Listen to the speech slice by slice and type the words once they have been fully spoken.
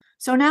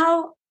So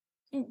now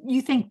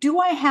you think, do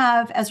I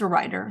have, as a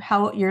writer,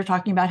 how you're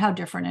talking about how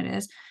different it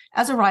is,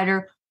 as a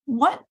writer,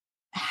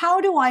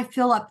 how do I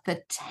fill up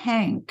the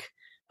tank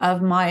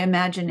of my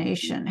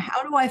imagination?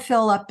 How do I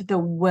fill up the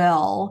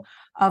well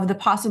of the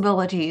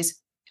possibilities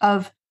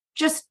of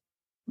just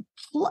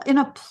in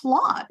a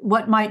plot,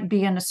 what might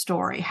be in a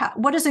story?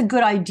 What does a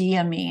good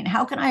idea mean?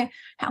 How can I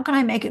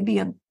make it be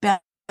a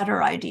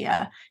better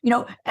idea?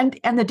 And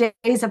the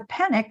days of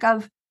panic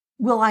of,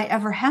 will I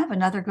ever have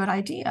another good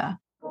idea?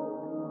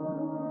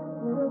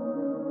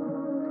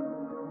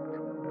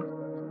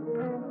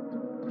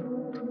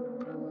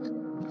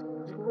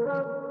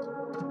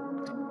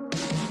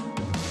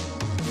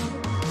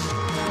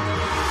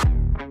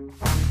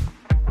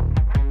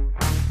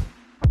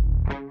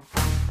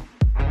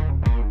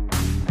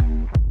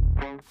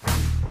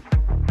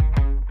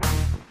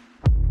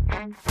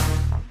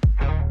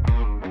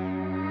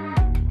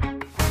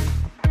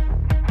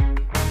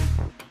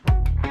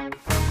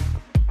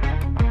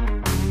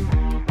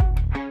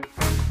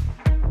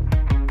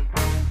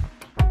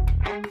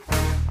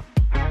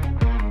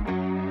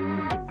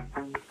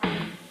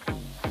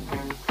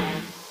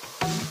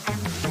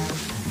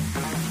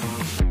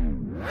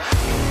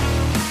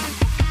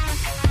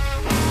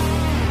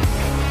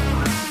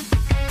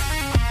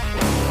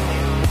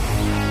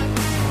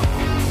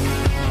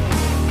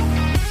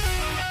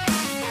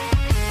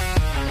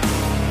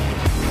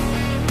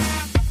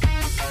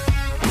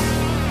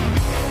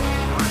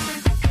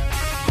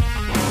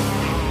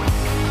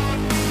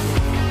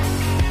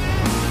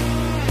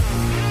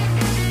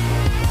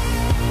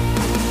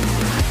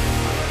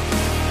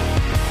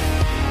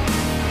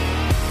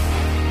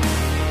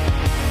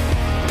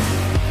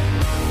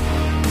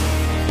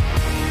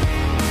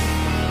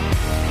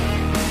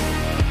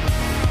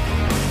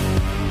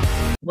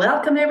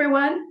 Welcome,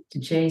 everyone, to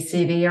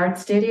JCV Art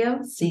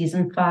Studio,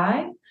 Season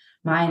 5.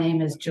 My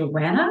name is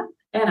Joanna,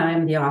 and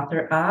I'm the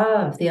author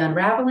of The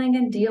Unraveling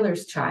and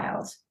Dealer's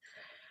Child.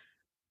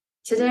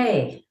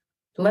 Today,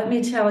 let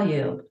me tell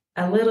you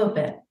a little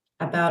bit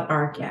about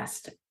our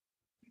guest.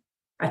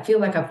 I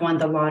feel like I've won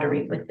the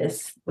lottery with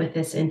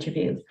this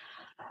interview.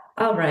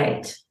 All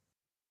right.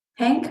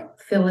 Hank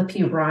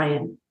Phillippi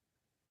Ryan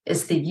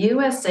is the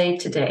USA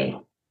Today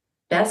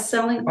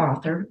best-selling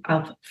author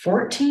of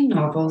 14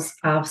 novels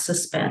of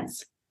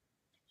suspense.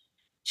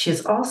 She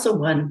has also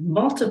won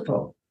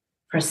multiple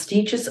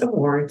prestigious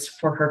awards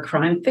for her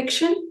crime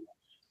fiction,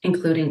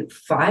 including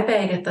 5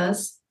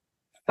 Agathas,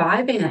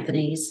 5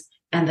 Anthonys,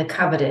 and the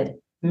coveted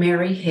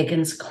Mary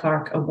Higgins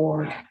Clark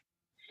Award.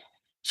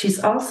 She's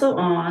also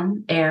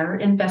on-air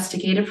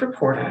investigative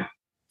reporter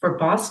for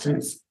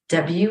Boston's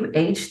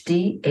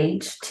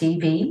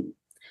WHDH-TV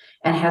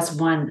and has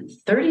won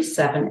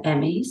 37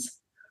 Emmys,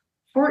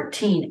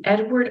 14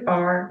 Edward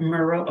R.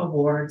 Murrow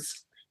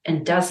Awards,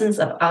 and dozens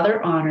of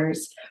other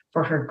honors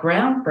for her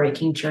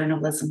groundbreaking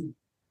journalism.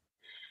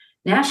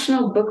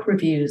 National book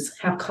reviews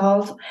have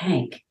called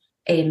Hank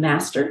a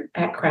master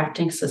at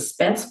crafting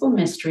suspenseful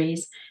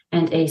mysteries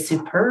and a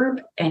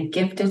superb and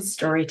gifted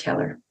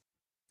storyteller.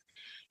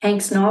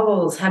 Hank's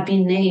novels have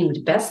been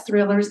named Best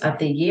Thrillers of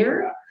the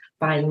Year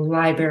by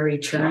Library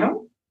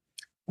Journal,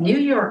 New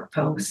York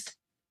Post,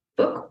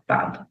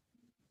 BookBub,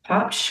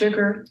 Pop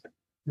Sugar,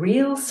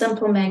 Real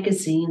Simple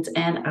magazines,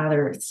 and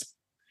others.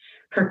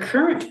 Her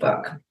current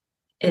book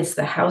is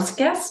The House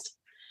Guest,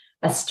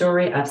 a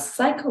story of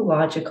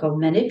psychological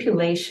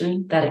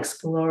manipulation that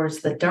explores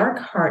the dark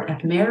heart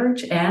of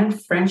marriage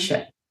and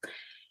friendship.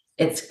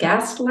 It's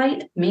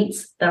Gaslight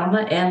meets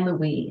Thelma and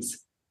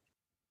Louise.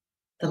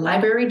 The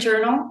Library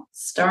Journal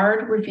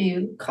starred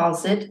review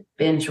calls it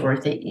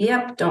binge-worthy.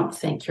 Yep, don't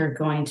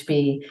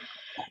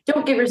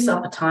give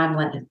yourself a time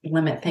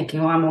limit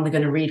thinking, I'm only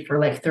going to read for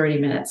like 30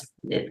 minutes.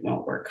 It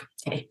won't work.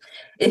 Okay.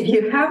 If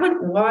you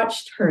haven't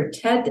watched her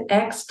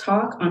TEDx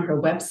talk on her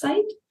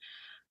website,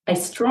 I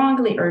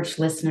strongly urge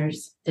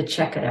listeners to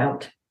check it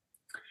out.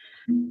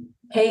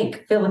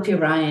 Hank Phillippi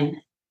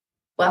Ryan,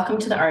 welcome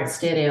to the Art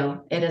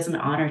Studio. It is an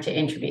honor to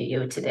interview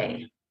you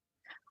today.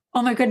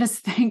 Oh my goodness,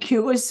 thank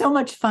you. It was so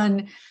much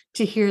fun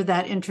to hear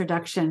that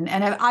introduction.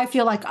 And I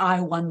feel like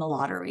I won the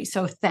lottery.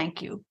 So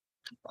thank you.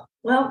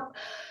 Well,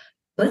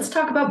 let's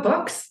talk about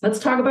books. Let's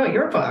talk about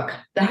your book,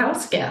 The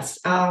House Guest.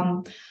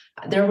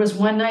 There was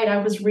one night I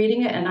was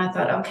reading it and I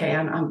thought, okay,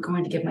 I'm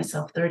going to give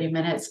myself 30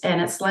 minutes.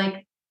 And it's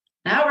like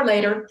an hour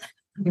later,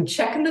 I'm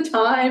checking the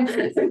time.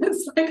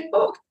 It's like,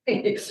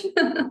 okay.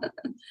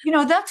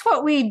 That's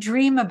what we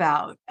dream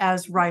about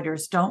as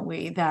writers, don't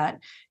we? That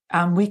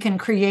we can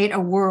create a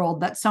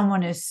world that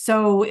someone is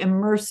so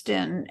immersed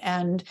in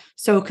and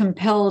so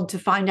compelled to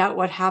find out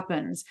what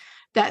happens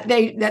that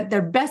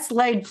their best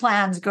laid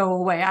plans go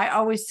away. I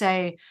always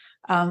say,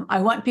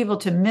 I want people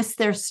to miss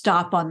their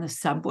stop on the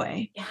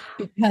subway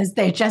because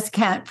they just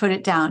can't put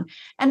it down.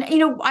 And,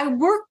 I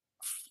work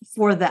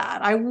for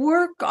that. I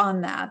work on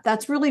that.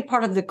 That's really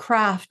part of the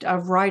craft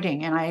of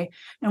writing. And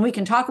we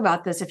can talk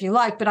about this if you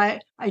like, but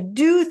I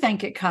do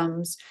think it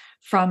comes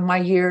from my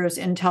years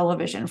in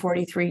television,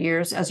 43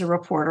 years as a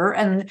reporter,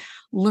 and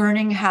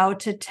learning how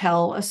to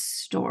tell a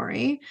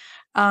story.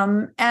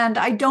 And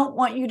I don't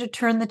want you to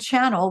turn the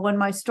channel when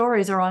my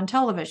stories are on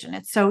television.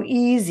 It's so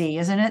easy,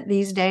 isn't it,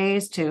 these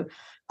days to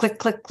click,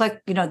 click,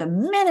 click, the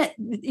minute,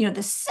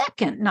 the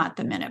second, not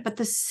the minute, but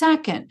the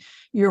second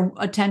your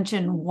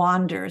attention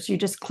wanders, you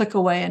just click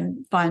away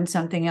and find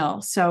something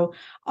else. So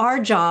our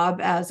job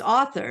as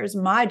authors,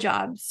 my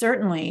job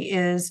certainly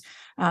is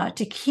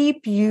to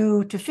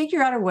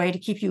figure out a way to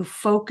keep you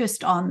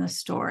focused on the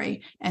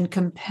story and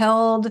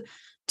compelled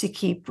to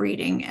keep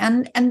reading.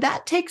 And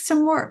that takes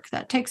some work.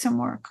 And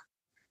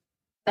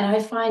I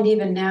find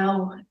even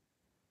now,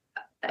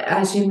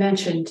 as you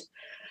mentioned,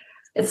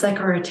 it's like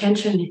our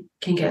attention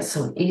can get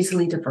so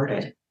easily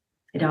diverted,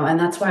 and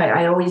that's why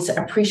I always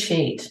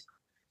appreciate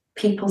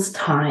people's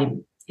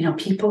time,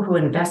 people who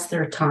invest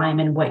their time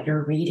in what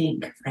you're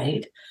reading,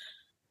 right?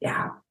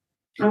 Yeah.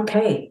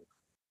 Okay.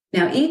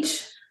 Now,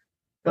 each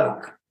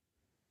book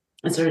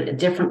is sort of a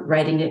different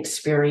writing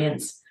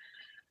experience.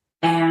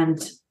 And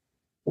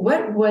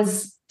what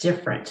was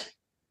different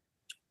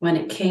when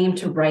it came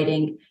to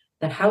writing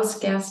The House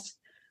Guest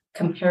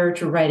compared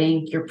to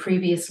writing your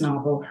previous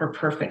novel, Her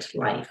Perfect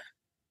Life?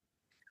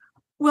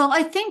 Well,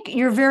 I think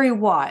you're very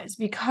wise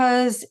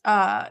because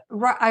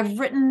I've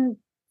written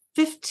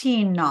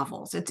 15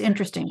 novels. It's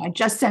interesting. I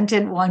just sent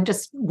in one,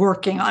 just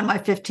working on my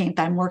 15th.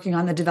 I'm working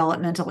on the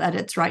developmental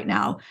edits right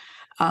now,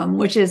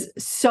 which is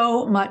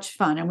so much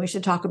fun. And we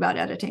should talk about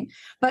editing.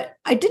 But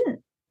I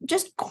didn't,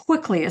 just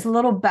quickly, as a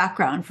little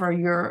background for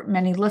your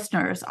many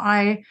listeners,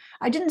 I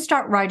didn't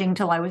start writing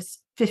till I was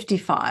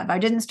 55. I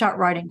didn't start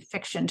writing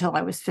fiction till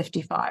I was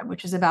 55,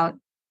 which is about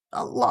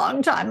a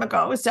long time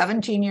ago,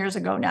 17 years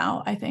ago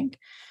now, I think.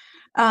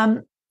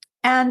 And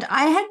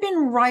I had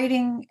been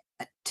writing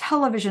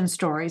television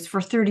stories for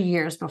 30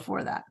 years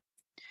before that.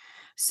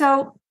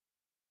 So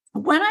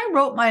when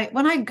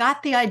I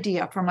got the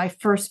idea for my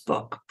first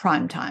book,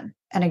 Primetime,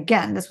 and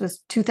again, this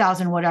was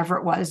 2000, whatever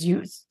it was,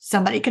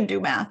 somebody can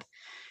do math.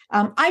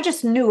 I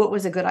just knew it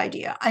was a good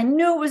idea. I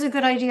knew it was a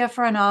good idea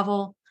for a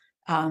novel.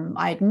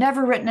 I'd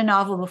never written a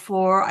novel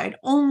before. I'd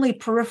only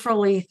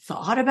peripherally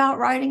thought about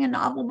writing a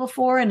novel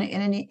before in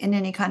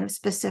any kind of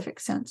specific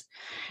sense.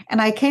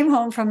 And I came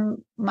home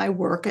from my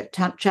work at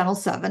Channel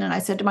 7 and I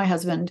said to my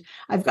husband,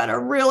 I've got a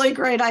really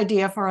great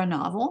idea for a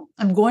novel.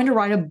 I'm going to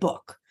write a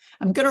book.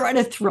 I'm going to write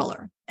a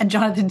thriller. And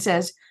Jonathan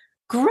says,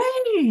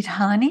 great,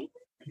 honey.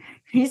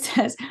 He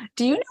says,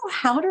 do you know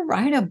how to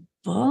write a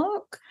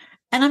book?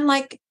 And I'm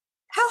like,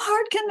 how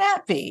hard can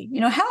that be?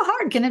 How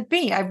hard can it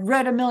be? I've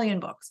read a million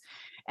books.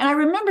 And I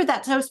remember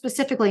that so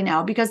specifically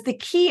now because the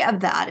key of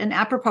that, and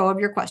apropos of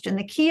your question,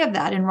 the key of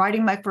that in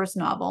writing my first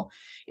novel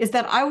is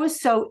that I was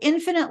so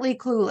infinitely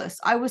clueless.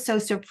 I was so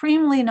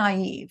supremely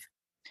naive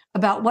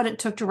about what it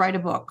took to write a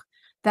book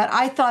that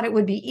I thought it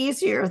would be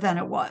easier than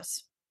it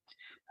was.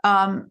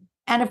 And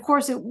of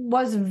course, it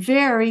was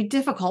very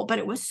difficult, but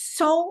it was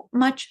so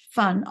much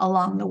fun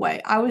along the way.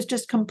 I was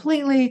just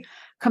completely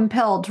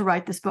compelled to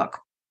write this book.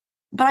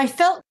 But I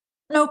felt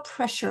no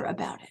pressure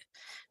about it.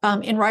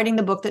 In writing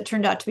the book that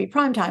turned out to be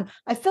Primetime,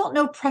 I felt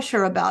no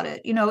pressure about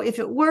it. If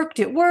it worked,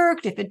 it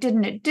worked. If it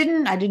didn't, it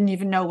didn't. I didn't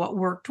even know what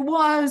worked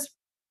was.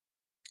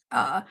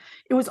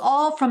 It was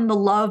all from the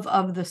love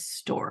of the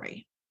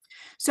story.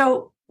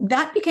 So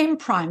that became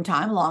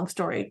Primetime, long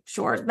story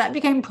short. That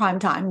became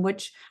Primetime,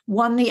 which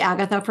won the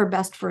Agatha for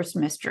Best First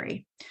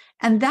Mystery.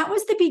 And that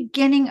was the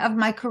beginning of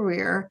my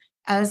career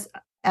as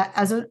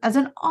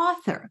an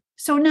author.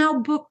 So now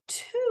book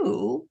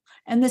 2,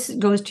 and this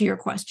goes to your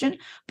question,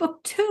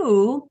 book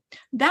 2,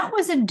 that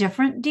was a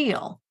different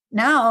deal.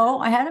 Now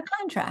I had a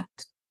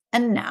contract,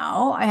 and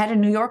now I had a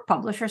New York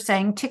publisher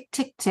saying, tick,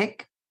 tick,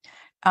 tick,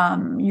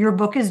 your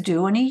book is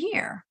due in a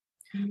year.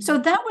 Mm-hmm. So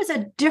that was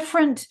a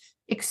different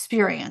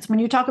experience. When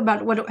you talk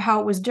about how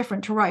it was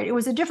different to write, it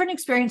was a different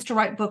experience to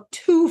write book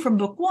 2 from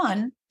book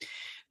 1,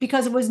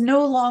 because it was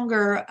no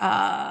longer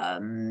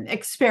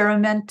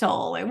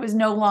experimental. It was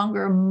no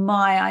longer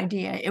my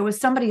idea. It was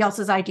somebody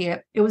else's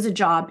idea. It was a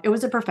job. It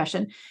was a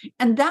profession.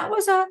 And that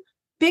was a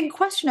big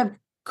question of,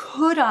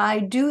 could I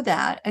do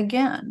that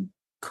again?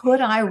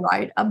 Could I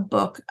write a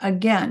book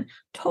again?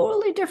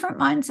 Totally different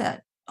mindset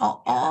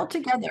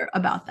altogether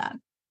about that.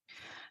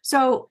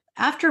 So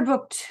after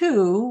book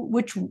 2,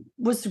 which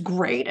was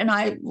great, and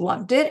I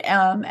loved it,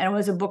 and it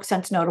was a Book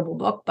Sense notable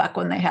book back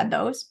when they had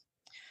those,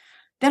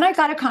 then I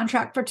got a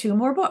contract for 2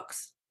 more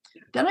books.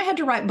 Then I had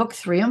to write book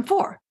 3 and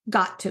 4.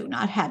 Got to,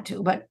 not had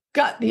to, but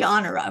got the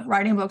honor of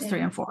writing books 3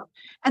 and 4.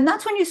 And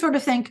that's when you sort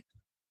of think,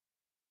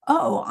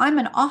 oh, I'm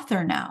an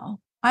author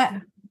now.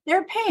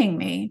 They're paying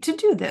me to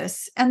do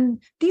this.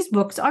 And these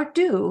books are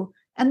due.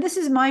 And this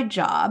is my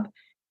job.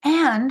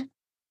 And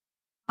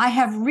I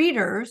have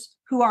readers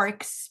who are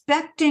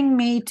expecting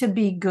me to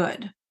be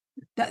good.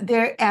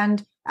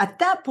 And at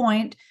that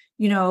point,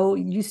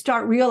 you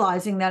start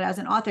realizing that as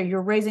an author,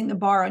 you're raising the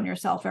bar on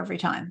yourself every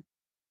time.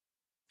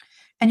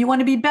 And you want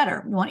to be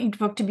better. You want each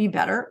book to be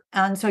better.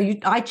 And so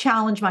I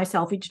challenge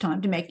myself each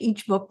time to make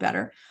each book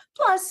better.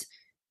 Plus,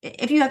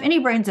 if you have any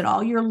brains at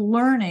all, you're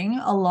learning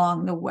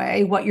along the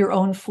way what your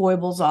own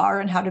foibles are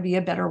and how to be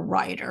a better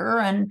writer.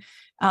 And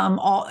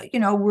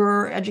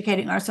we're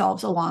educating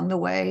ourselves along the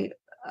way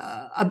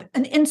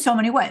in so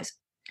many ways.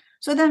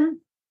 So then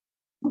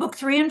book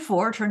 3 and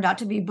 4 turned out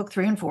to be book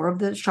 3 and 4 of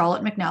the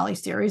Charlotte McNally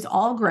series.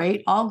 All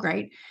great, all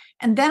great.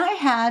 And then I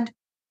had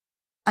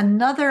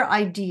another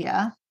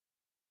idea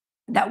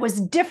that was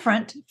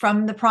different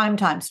from the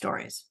primetime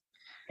stories.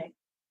 Okay.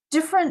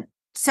 Different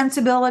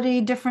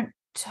sensibility, different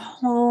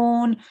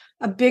tone,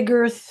 a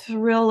bigger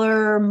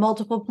thriller,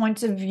 multiple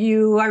points of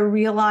view. I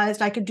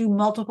realized I could do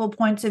multiple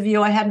points of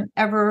view. I hadn't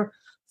ever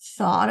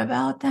thought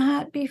about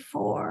that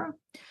before.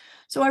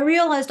 So I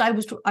realized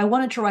I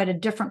wanted to write a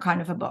different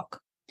kind of a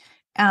book.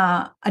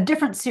 A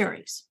different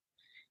series.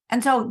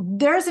 And so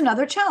there's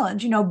another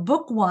challenge.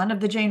 Book 1 of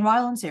the Jane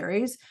Ryland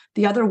series,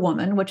 The Other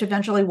Woman, which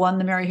eventually won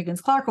the Mary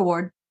Higgins Clark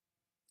Award.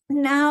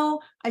 Now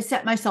I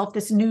set myself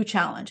this new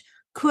challenge.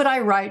 Could I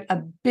write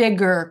a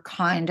bigger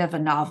kind of a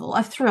novel,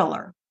 a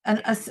thriller,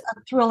 a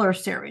thriller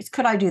series?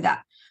 Could I do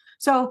that?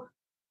 So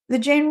the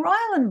Jane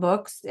Ryland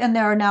books, and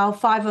there are now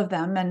 5 of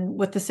them, and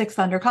with the 6th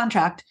under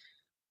contract,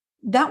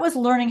 that was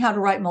learning how to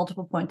write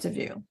multiple points of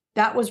view.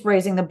 That was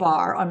raising the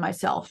bar on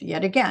myself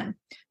yet again.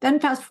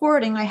 Then fast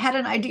forwarding, I had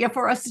an idea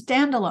for a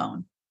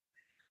standalone.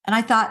 And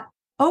I thought,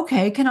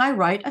 okay, can I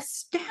write a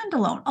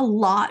standalone? A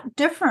lot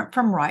different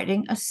from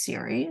writing a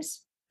series.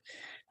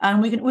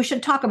 And we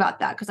should talk about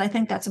that because I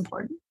think that's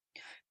important.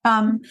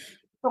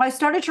 So I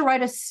started to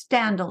write a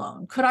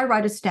standalone. Could I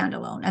write a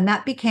standalone? And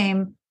that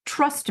became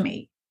Trust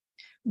Me,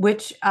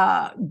 which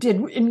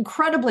did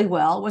incredibly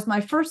well, was my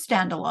first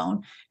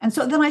standalone. And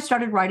so then I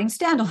started writing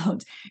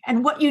standalones.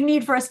 And what you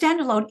need for a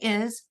standalone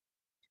is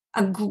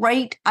a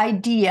great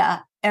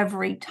idea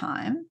every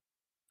time.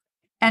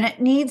 And it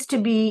needs to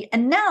be,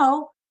 and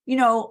now,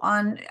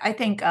 I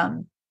think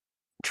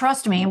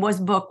Trust Me was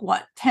book,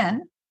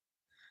 10?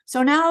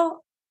 So now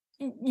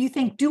you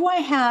think, do I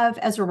have,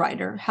 as a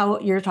writer, how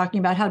you're talking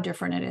about how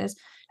different it is,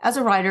 as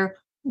a writer,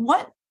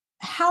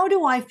 how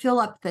do I fill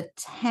up the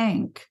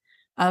tank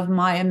of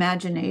my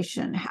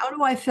imagination? How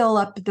do I fill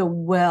up the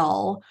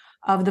well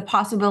of the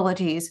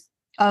possibilities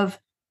of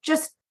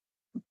just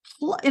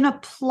in a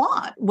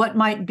plot, what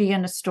might be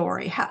in a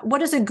story?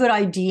 What does a good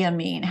idea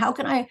mean? How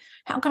can I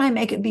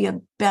make it be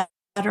a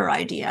better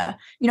idea?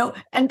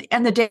 And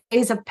the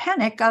days of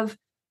panic of,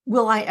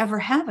 will I ever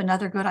have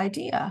another good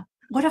idea?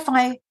 What if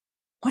I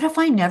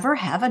never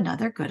have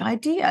another good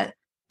idea?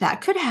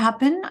 That could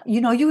happen.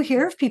 You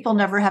hear of people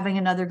never having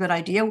another good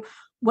idea.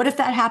 What if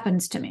that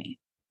happens to me?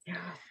 Yeah.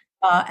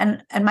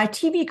 And my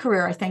TV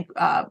career, I think,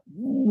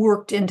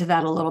 worked into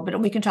that a little bit,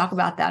 and we can talk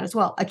about that as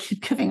well. I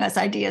keep giving us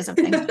ideas of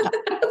things.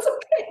 That's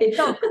okay.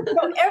 So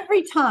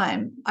every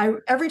time I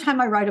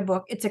write a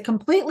book, it's a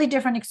completely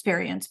different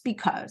experience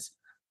because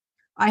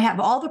I have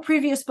all the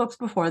previous books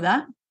before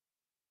that.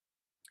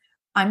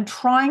 I'm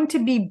trying to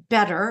be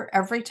better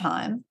every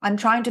time. I'm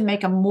trying to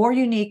make a more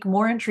unique,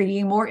 more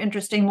intriguing, more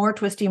interesting, more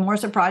twisty, more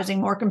surprising,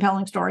 more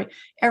compelling story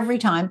every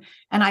time.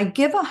 And I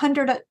give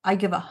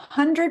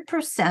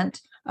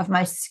 100% of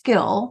my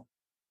skill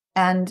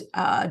and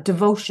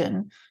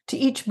devotion to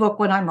each book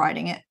when I'm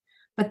writing it.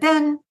 But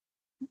then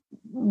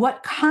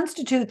what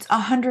constitutes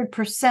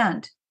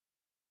 100%,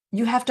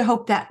 you have to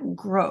hope that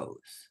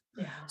grows.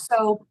 Yeah.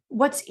 So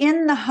what's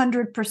in the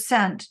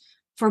 100%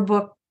 for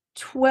book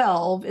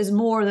 12 is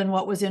more than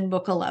what was in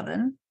book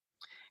 11.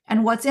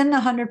 And what's in the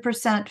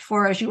 100%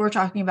 for, as you were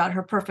talking about,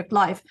 Her Perfect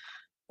Life,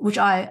 which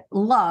I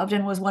loved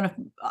and was one of,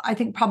 I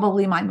think,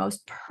 probably my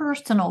most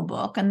personal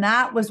book. And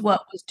that was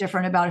what was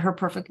different about Her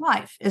Perfect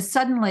Life, is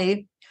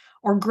suddenly,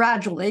 or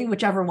gradually,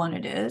 whichever one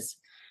it is,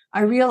 I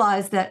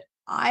realized that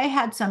I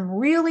had some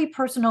really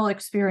personal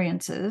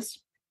experiences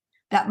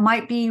that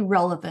might be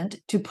relevant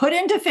to put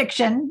into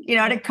fiction,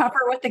 to cover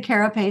with the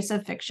carapace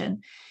of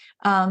fiction,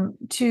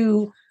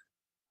 to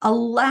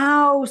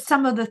allow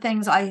some of the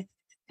things I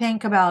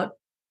think about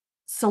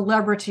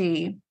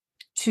celebrity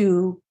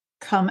to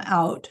come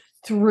out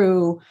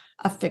through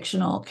a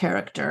fictional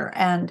character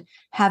and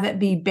have it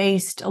be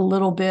based a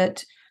little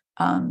bit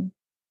on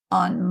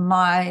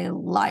my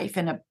life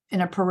in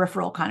a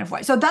peripheral kind of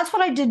way. So that's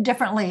what I did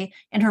differently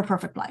in Her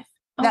Perfect Life.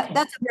 Okay.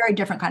 That's a very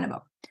different kind of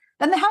book.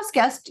 Then The House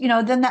Guest,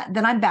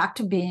 then I'm back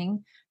to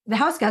being The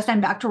House Guest.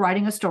 I'm back to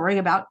writing a story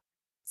about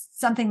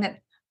something that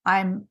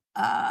I'm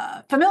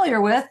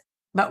familiar with,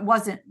 but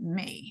wasn't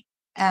me.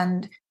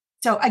 And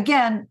so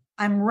again,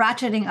 I'm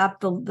ratcheting up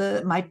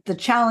the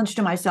challenge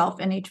to myself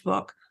in each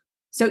book.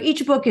 So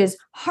each book is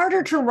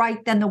harder to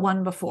write than the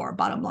one before,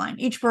 bottom line.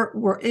 Each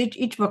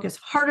book is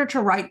harder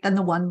to write than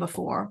the one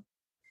before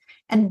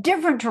and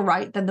different to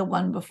write than the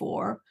one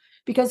before,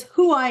 because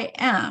who I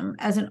am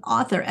as an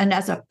author and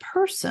as a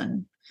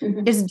person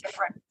is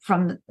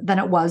different than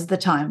it was the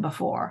time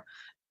before.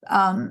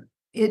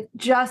 It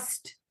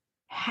just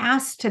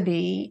has to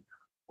be,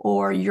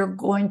 or you're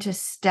going to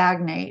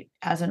stagnate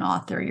as an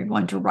author. You're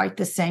going to write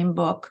the same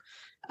book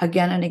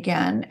again and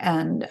again.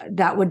 And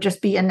that would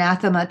just be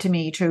anathema to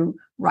me, to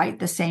write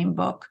the same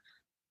book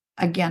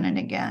again and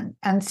again.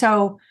 And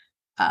so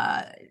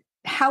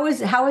how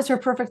is Her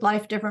Perfect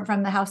Life different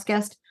from The House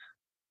Guest?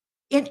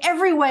 In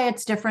every way,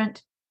 it's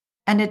different.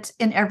 And it's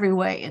in every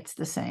way, it's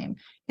the same.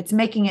 It's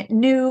making it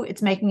new.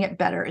 It's making it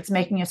better. It's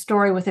making a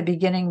story with a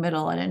beginning,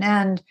 middle, and an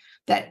end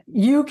that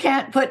you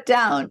can't put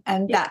down.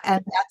 And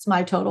that's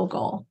my total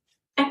goal.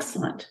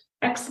 Excellent.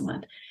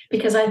 Excellent.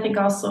 Because I think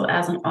also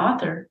as an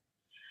author,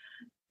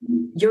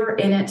 you're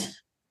in it,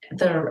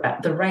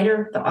 the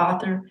writer, the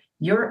author,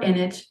 you're in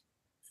it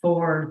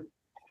for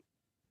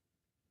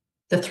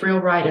the thrill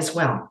ride as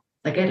well.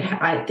 Like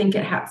I think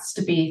it has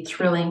to be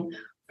thrilling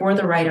for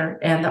the writer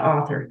and the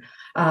author.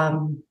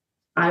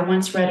 I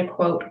once read a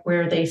quote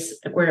where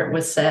it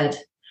was said,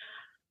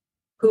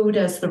 "Who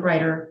does the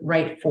writer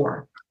write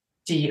for?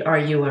 Are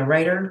you a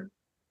writer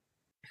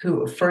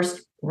who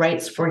first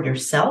writes for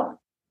yourself,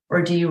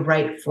 or do you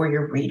write for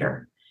your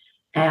reader?"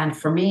 And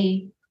for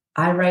me,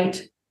 I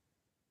write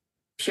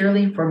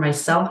purely for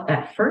myself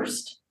at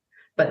first,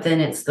 but then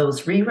it's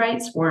those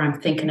rewrites where I'm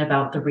thinking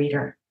about the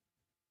reader.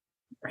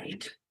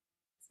 Right.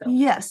 So.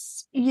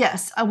 Yes.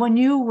 When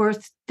you were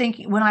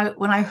thinking, when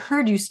I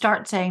heard you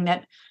start saying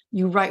that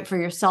you write for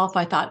yourself,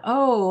 I thought,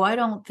 oh, I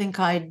don't think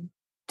I'd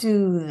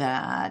do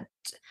that.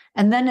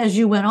 And then as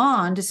you went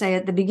on to say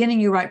at the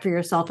beginning, you write for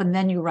yourself and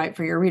then you write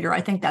for your reader.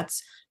 I think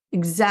that's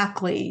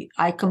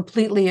I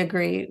completely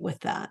agree with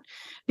that.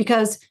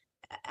 Because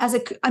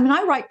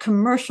I write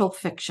commercial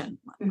fiction.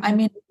 Mm-hmm. I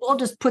mean, we'll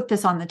just put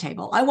this on the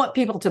table. I want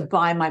people to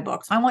buy my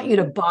books. I want you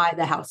to buy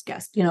The House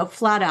Guest,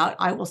 flat out.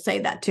 I will say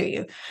that to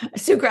you.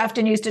 Sue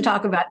Grafton used to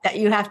talk about that.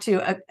 You have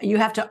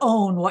to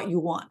own what you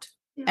want.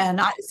 Yeah.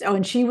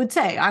 And she would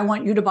say, I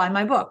want you to buy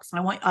my books. I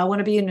want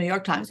to be a New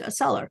York Times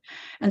bestseller.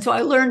 And so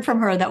I learned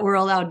from her that we're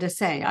allowed to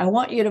say, I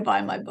want you to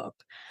buy my book.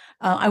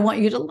 I want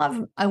you to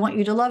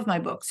love my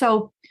book.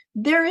 So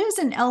there is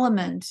an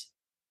element.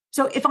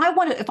 So if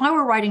I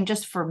were writing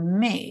just for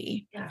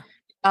me,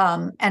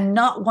 and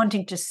not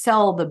wanting to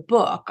sell the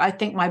book, I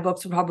think my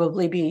books would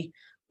probably be,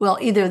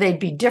 either they'd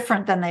be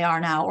different than they are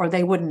now, or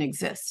they wouldn't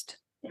exist.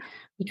 Yeah.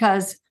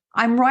 Because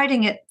I'm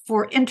writing it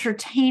for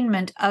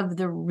entertainment of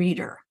the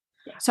reader.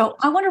 Yeah. So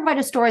I want to write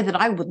a story that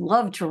I would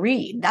love to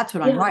read. That's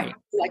what I'm writing.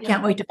 I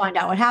can't wait to find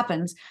out what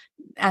happens.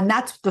 And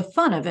that's the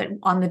fun of it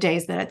on the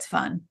days that it's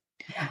fun.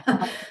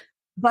 Yeah.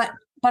 But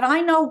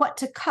I know what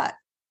to cut.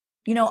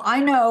 I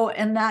know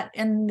in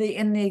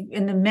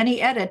the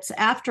many edits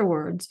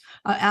afterward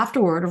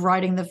of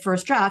writing the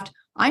first draft,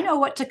 I know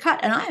what to cut,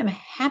 and I am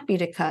happy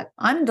to cut.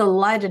 I'm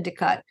delighted to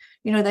cut.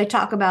 They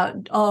talk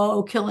about,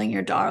 killing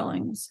your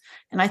darlings.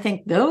 And I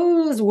think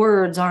those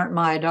words aren't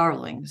my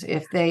darlings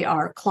if they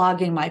are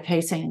clogging my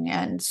pacing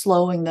and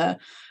slowing the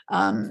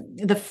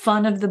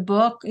fun of the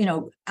book,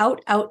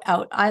 out.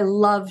 I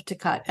love to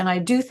cut. And I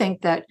do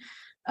think that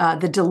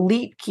the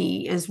delete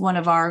key is one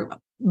of our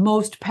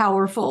most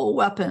powerful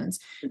weapons,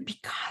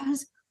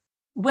 because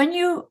when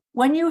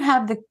you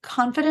have the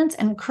confidence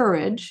and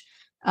courage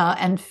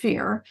and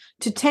fear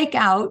to take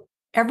out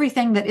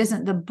everything that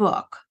isn't the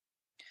book,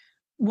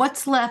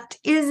 what's left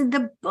is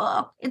the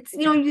book. It's,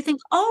 you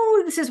think,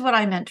 oh, this is what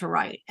I meant to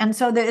write. And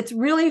so that it's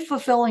really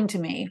fulfilling to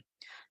me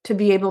to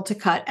be able to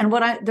cut. And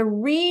the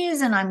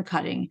reason I'm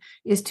cutting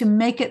is to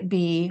make it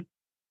be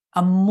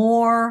a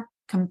more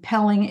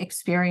compelling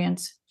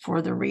experience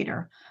for the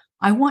reader.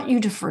 I want you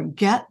to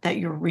forget that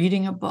you're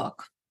reading a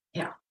book.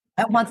 Yeah.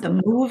 I want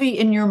the movie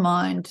in your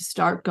mind to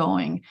start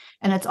going.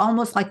 And it's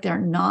almost like they're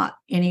not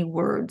any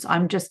words.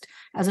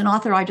 As an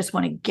author, I just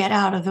want to get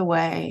out of the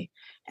way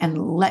and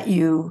let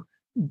you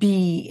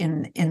be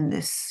in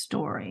this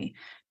story.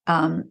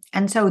 And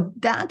so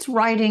that's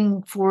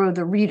writing for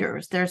the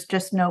readers. There's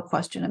just no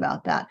question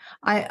about that.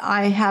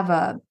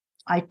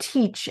 I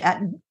teach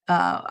at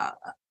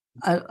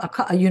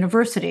a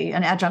university,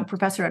 an adjunct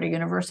professor at a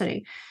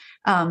university.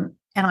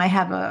 And I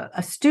have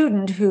a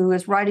student who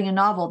is writing a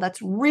novel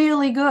that's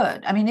really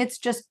good. I mean, it's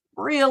just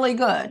really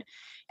good.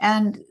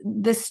 And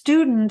the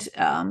student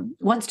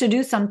wants to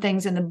do some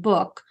things in the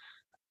book,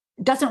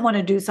 doesn't want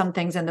to do some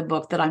things in the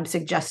book that I'm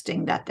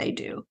suggesting that they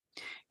do.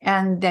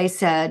 And they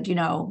said,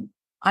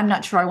 I'm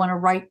not sure I want to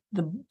write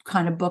the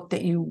kind of book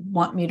that you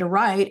want me to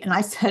write. And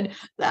I said,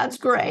 that's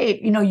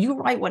great. You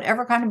write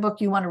whatever kind of book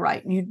you want to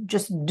write. You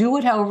just do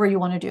it however you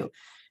want to do.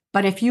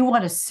 But if you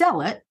want to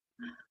sell it,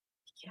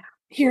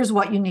 here's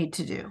what you need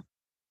to do.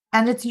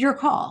 And it's your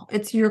call.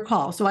 It's your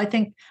call. So I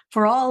think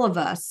for all of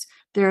us,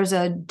 there's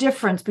a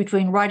difference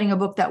between writing a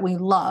book that we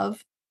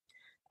love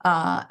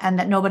and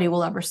that nobody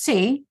will ever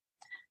see,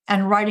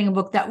 and writing a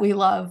book that we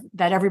love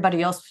that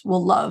everybody else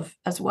will love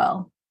as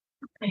well.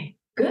 Okay,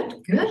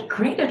 good.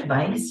 Great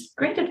advice.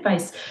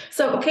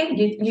 So,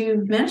 okay,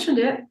 you mentioned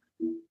it.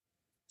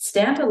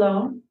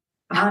 Standalone.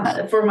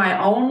 For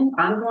my own,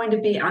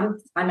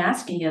 I'm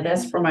asking you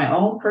this for my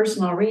own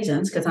personal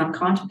reasons, because I'm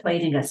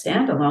contemplating a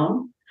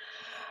standalone.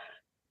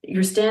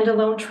 Your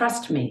standalone,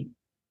 trust me.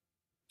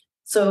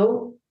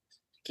 So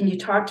can you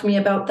talk to me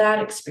about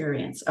that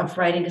experience of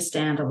writing a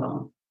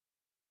standalone?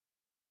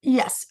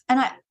 Yes.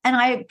 And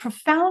I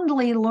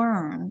profoundly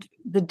learned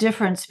the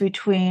difference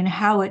between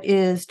how it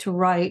is to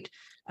write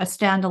a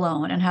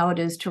standalone and how it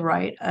is to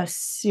write a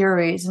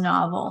series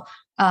novel.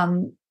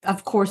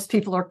 Of course,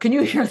 can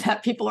you hear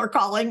that? People are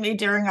calling me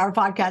during our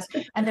podcast,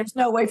 and there's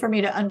no way for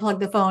me to unplug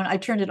the phone. I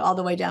turned it all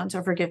the way down,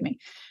 so forgive me.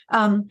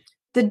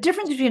 The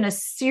difference between a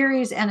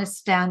series and a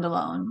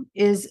standalone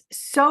is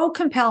so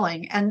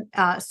compelling and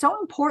so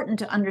important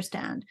to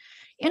understand.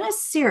 In a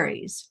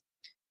series,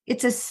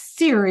 it's a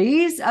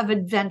series of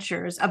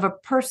adventures of a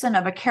person,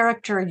 of a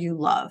character you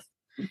love.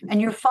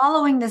 And you're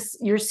following this,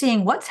 you're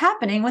seeing what's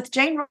happening with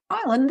Jane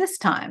Ryland this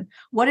time.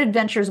 What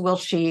adventures will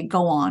she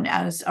go on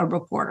as a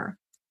reporter?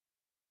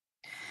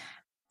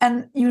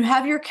 And you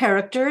have your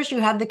characters, you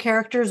have the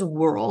character's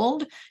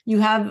world, you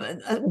have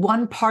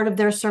one part of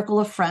their circle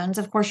of friends.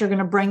 Of course, you're going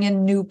to bring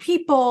in new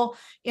people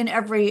in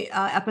every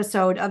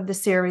episode of the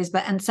series,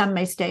 and some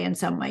may stay and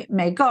some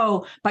may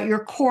go, but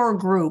your core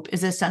group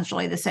is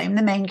essentially the same,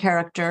 the main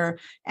character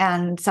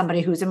and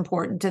somebody who's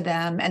important to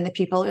them, and the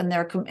people in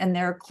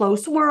their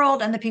close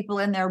world, and the people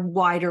in their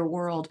wider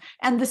world,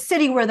 and the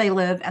city where they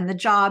live, and the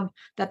job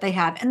that they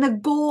have, and the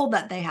goal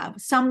that they have,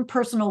 some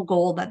personal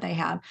goal that they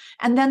have,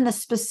 and then the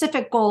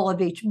specific goal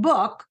of each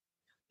book,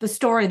 the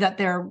story that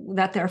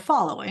they're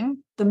following,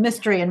 the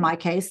mystery in my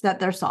case that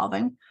they're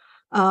solving,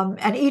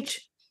 and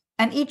each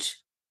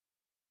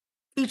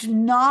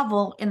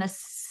novel in a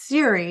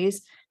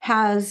series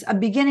has a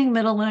beginning,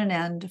 middle, and an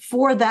end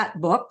for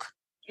that book.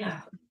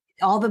 Yeah.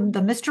 All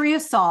the mystery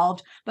is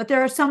solved, but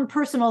there are some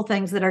personal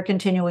things that are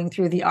continuing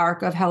through the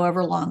arc of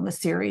however long the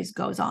series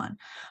goes on.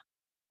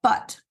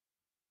 But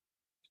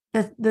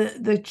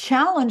the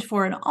challenge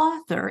for an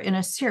author in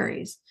a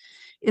series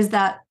is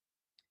that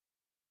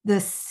the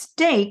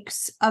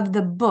stakes of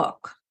the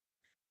book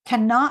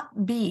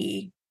cannot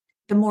be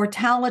the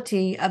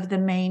mortality of the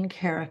main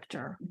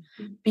character,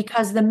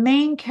 because the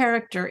main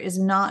character is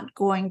not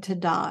going to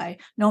die.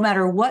 No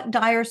matter what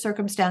dire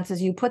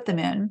circumstances you put them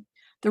in,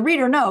 the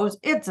reader knows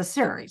it's a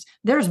series.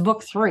 There's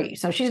book 3,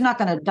 so she's not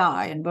going to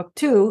die in book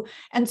 2.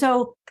 And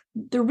so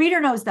the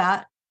reader knows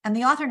that, and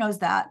the author knows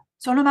that.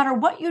 So no matter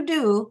what you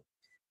do,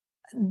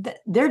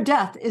 their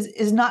death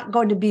is not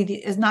going to be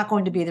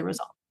the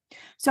result.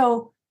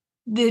 So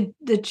the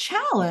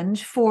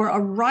challenge for a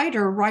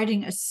writer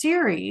writing a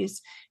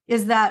series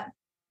is that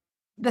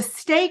the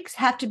stakes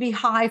have to be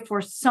high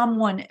for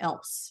someone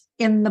else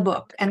in the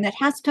book, and it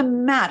has to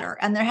matter,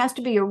 and there has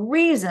to be a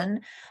reason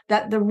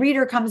that the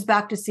reader comes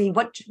back to see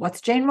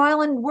what's Jane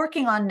Ryland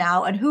working on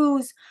now, and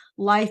whose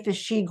life is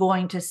she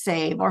going to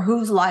save, or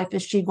whose life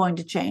is she going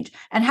to change,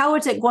 and how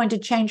is it going to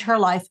change her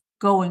life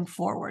going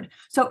forward.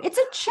 So it's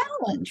a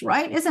challenge,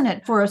 right? Isn't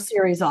it, for a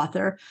series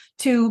author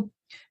to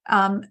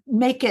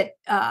make it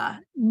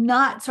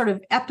not sort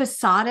of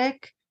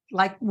episodic,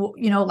 like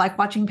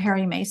watching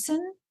Perry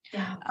Mason,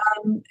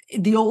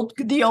 the old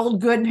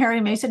good Perry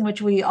Mason,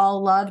 which we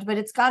all loved, but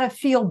it's got to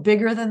feel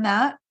bigger than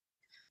that,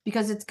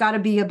 because it's got to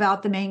be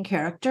about the main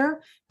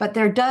character. But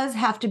there does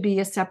have to be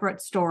a separate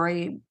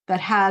story that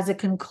has a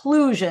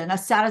conclusion, a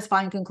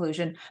satisfying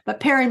conclusion. But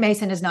Perry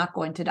Mason is not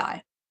going to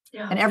die.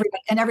 Yeah. And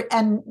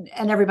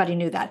everybody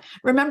knew that.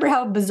 Remember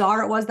how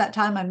bizarre it was that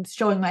time? I'm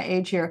showing my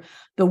age here.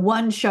 The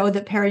one show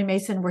that Perry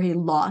Mason where he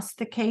lost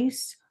the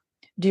case.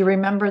 Do you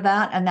remember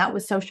that? And that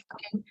was so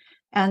shocking.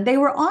 And they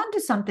were on to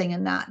something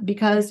in that,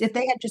 because if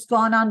they had just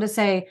gone on to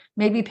say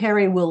maybe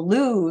Perry will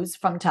lose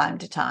from time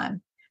to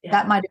time,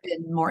 that might have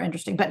been more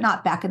interesting, but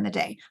not back in the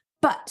day.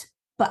 But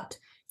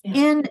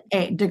in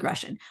a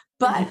digression,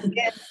 but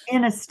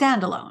in a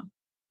standalone,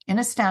 a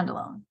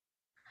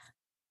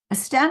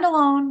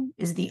standalone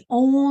is the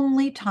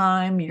only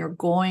time you're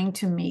going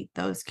to meet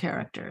those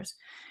characters.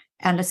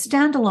 And a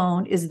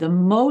standalone is the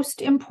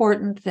most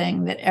important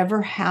thing that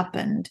ever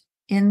happened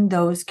in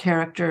those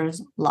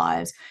characters'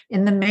 lives.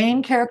 In the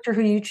main character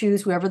who you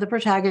choose, whoever the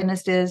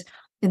protagonist is,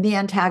 in the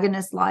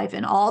antagonist's life,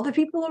 and all the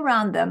people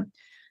around them,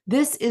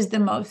 this is the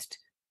most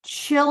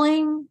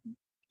chilling,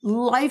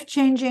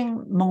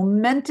 life-changing,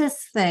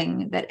 momentous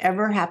thing that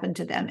ever happened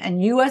to them.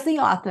 And you, as the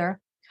author,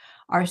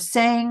 are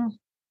saying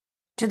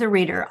to the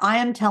reader, I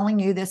am telling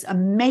you this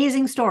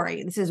amazing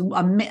story. This is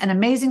an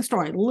amazing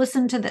story.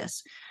 Listen to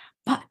this.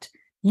 But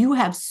you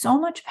have so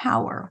much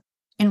power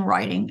in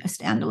writing a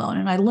standalone.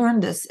 And I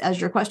learned this,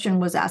 as your question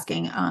was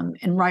asking,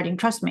 in writing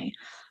Trust Me.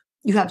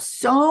 You have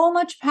so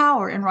much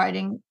power in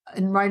writing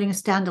a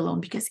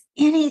standalone, because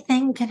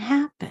anything can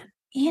happen.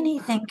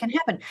 Anything can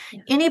happen.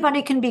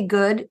 Anybody can be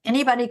good.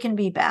 Anybody can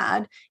be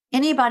bad.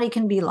 Anybody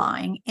can be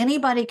lying.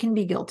 Anybody can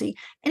be guilty.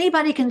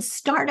 Anybody can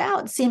start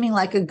out seeming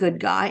like a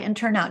good guy and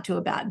turn out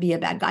to be a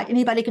bad guy.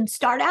 Anybody can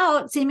start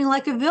out seeming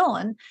like a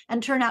villain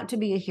and turn out to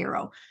be a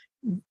hero.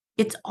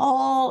 It's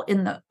all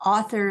in the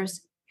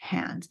author's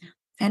hands.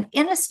 And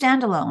in a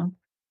standalone,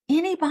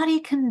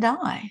 anybody can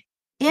die.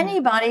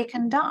 Anybody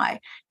can die.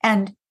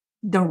 And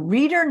the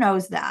reader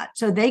knows that.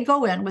 So they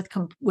go in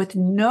with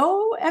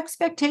no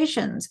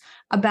expectations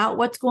about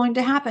what's going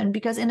to happen,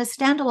 because in a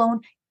standalone,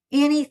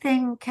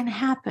 anything can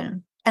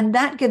happen. And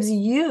that gives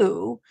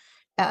you,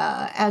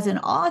 as an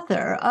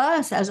author,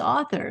 us as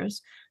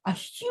authors, a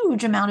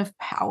huge amount of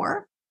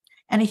power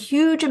and a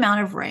huge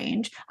amount of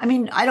range. I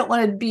mean, I don't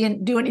want to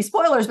do any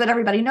spoilers, but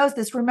everybody knows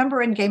this.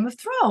 Remember in Game of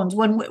Thrones,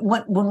 when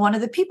one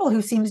of the people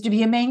who seems to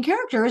be a main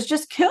character is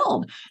just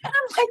killed. And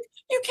I'm like,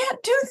 you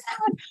can't do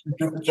that.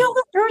 You kill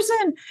the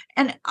person.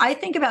 And I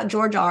think about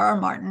George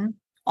R.R. Martin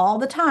all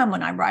the time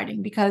when I'm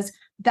writing, because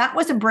that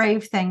was a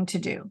brave thing to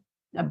do.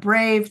 A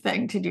brave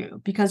thing to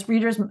do, because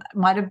readers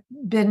might have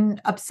been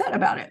upset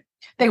about it.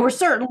 They were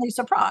certainly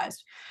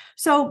surprised.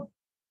 So,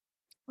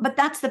 but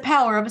that's the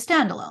power of a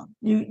standalone.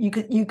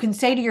 You can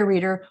say to your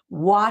reader,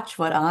 watch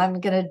what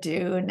I'm going to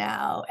do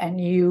now, and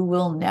you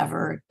will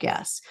never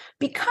guess.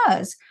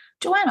 Because,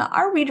 Joanna,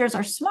 our readers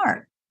are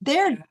smart.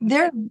 They're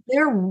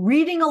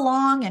reading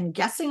along and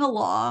guessing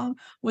along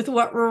with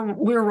what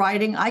we're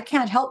writing. I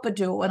can't help but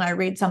do it when I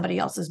read somebody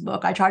else's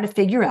book. I try to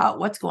figure out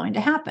what's going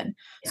to happen.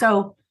 Yeah.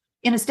 So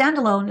in a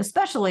standalone,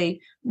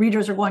 especially,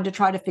 readers are going to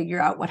try to figure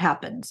out what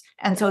happens.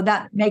 And so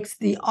that makes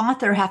the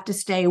author have to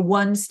stay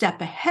one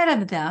step ahead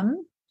of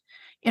them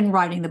in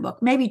writing the book,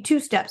 maybe 2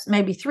 steps,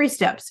 maybe 3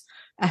 steps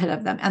ahead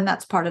of them. And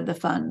that's part of the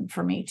fun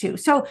for me too.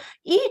 So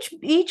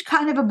each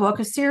kind of a book,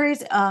 a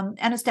series and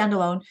a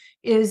standalone,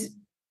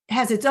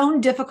 has its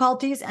own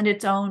difficulties and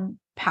its own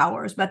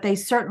powers, but they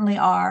certainly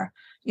are,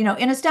 in a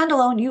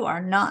standalone, you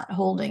are not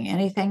holding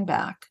anything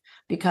back,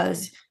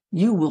 because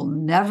you will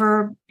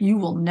never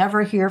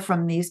hear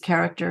from these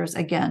characters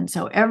again.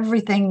 So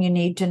everything you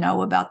need to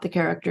know about the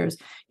characters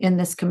in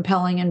this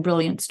compelling and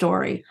brilliant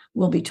story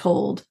will be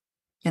told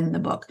in the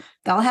book.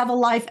 They'll have a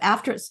life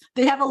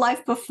they have a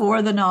life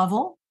before the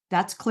novel.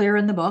 That's clear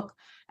in the book.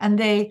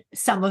 And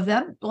some of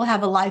them will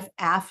have a life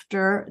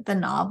after the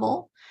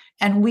novel.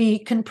 And we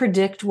can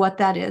predict what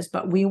that is,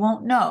 but we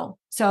won't know.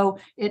 So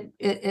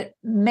it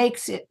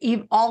makes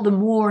it all the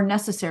more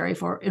necessary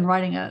in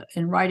writing a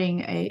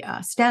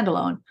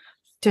standalone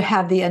to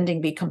have the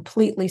ending be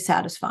completely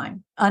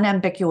satisfying,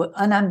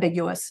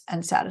 unambiguous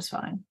and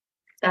satisfying.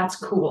 That's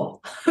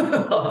cool. So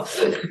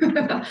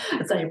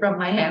you rub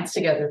my hands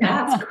together.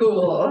 That's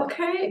cool.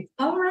 Okay.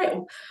 All right.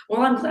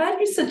 Well, I'm glad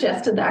you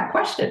suggested that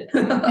question.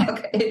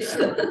 Okay.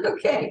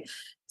 Okay.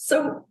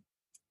 So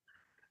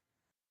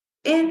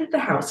in The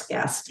House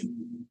Guest,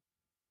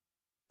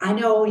 I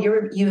know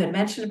you had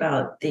mentioned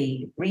about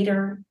the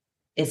reader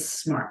is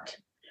smart.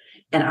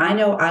 And I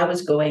know I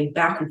was going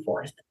back and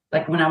forth.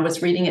 Like when I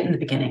was reading it in the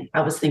beginning,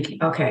 I was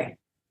thinking, okay,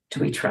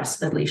 do we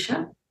trust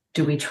Alicia?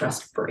 Do we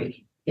trust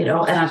Bree? And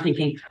I'm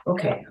thinking,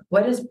 okay,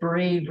 what is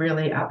Bree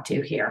really up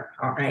to here?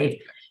 All right.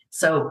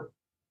 So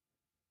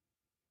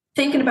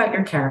thinking about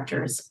your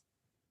characters,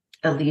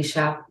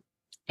 Alicia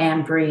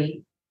and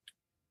Bree,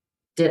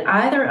 did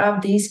either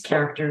of these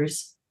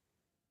characters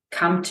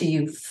come to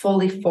you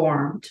fully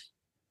formed?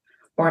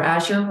 Or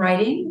as you're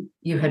writing,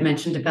 you had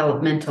mentioned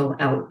developmental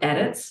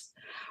edits.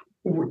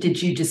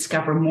 Did you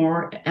discover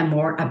more and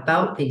more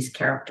about these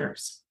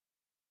characters?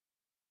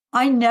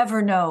 I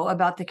never know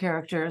about the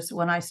characters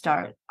when I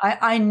start.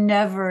 I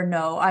never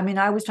know. I mean,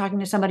 I was talking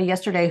to somebody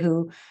yesterday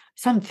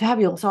some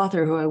fabulous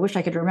author who I wish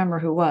I could remember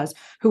who was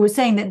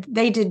saying that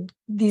they did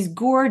these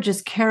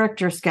gorgeous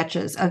character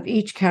sketches of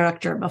each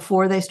character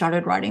before they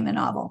started writing the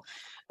novel.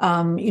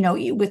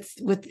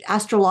 With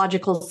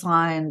astrological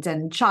signs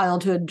and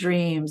childhood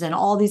dreams and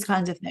all these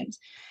kinds of things.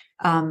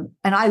 And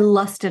I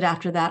lusted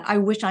after that. I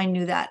wish I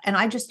knew that. And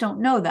I just don't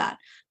know that.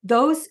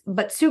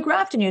 But Sue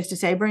Grafton used to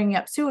say, bringing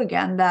up Sue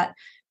again, that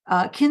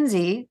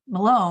Kinsey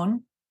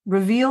Malone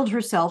revealed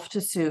herself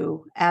to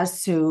Sue as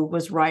Sue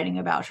was writing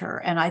about her.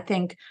 And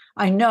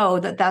I know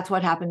that that's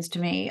what happens to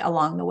me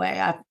along the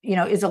way.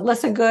 Is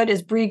Alyssa good?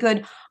 Is Bree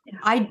good? Yeah.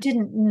 I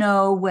didn't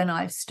know when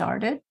I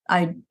started.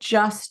 I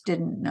just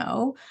didn't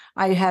know.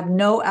 I have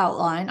no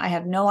outline. I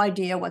have no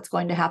idea what's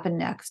going to happen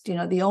next.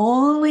 The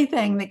only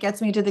thing that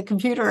gets me to the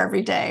computer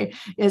every day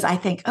is I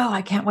think, oh,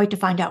 I can't wait to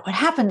find out what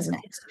happens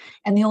next.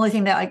 And the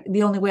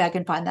only way I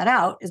can find that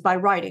out is by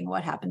writing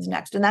what happens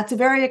next. And that's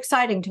very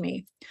exciting to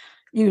me.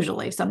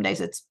 Usually, some days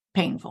it's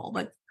painful,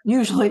 but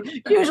usually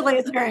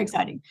it's very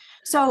exciting.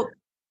 So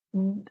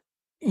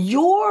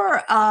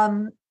your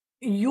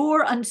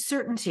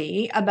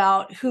uncertainty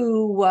about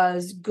who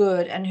was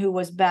good and who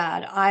was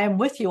bad, I am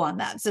with you on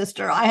that,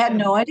 sister. I had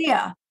no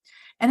idea.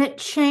 And it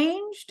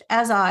changed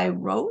as I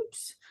wrote,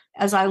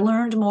 as I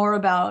learned more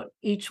about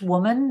each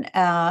woman,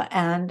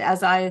 and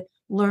as I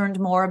learned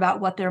more about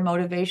what their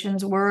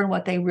motivations were and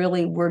what they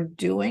really were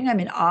doing. I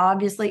mean,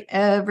 obviously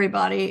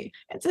everybody,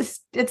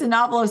 it's a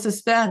novel of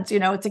suspense,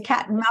 it's a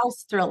cat and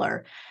mouse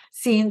thriller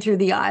seen through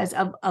the eyes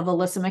of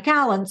Alyssa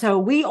McAllen. So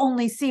we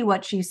only see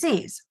what she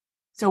sees.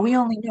 So we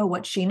only know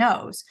what she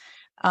knows.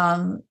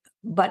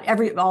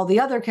 But all the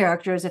other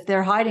characters, if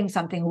they're hiding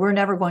something, we're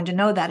never going to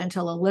know that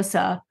until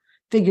Alyssa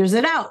figures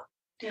it out.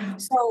 Yeah.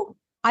 So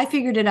I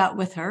figured it out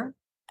with her,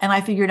 and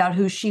I figured out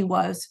who she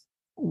was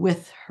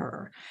with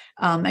her.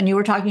 And you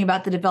were talking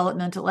about the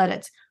developmental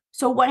edits.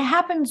 So what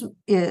happens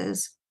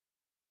is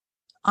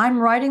I'm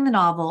writing the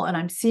novel and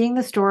I'm seeing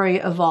the story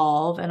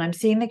evolve, and I'm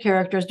seeing the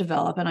characters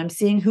develop, and I'm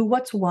seeing who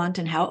wants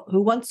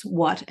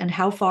what and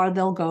how far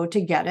they'll go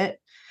to get it.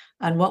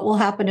 and what will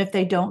happen if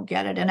they don't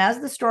get it. And as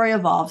the story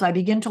evolves, I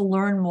begin to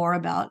learn more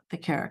about the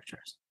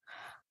characters.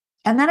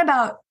 And then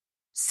about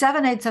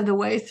 7/8 of the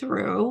way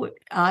through,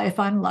 if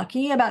I'm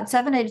lucky, about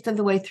 7/8 of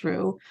the way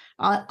through,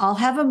 I'll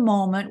have a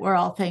moment where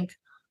I'll think,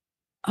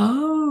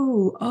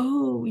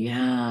 oh,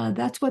 yeah,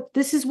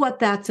 this is what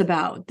that's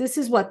about. This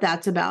is what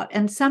that's about.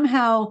 And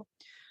somehow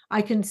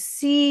I can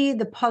see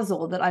the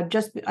puzzle that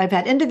I've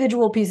had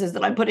individual pieces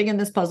that I'm putting in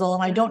this puzzle,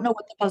 and I don't know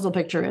what the puzzle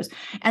picture is.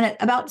 And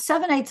at about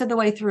 7/8 of the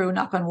way through,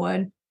 knock on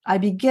wood, I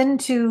begin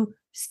to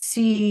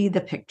see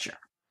the picture.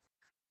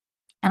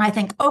 And I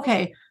think,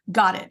 okay,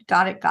 got it.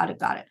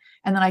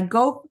 And then I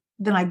go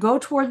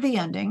toward the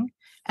ending.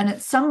 And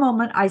at some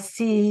moment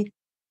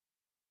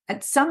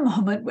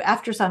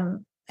after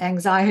some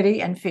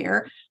anxiety and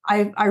fear,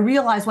 I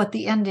realize what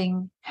the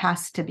ending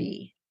has to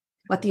be.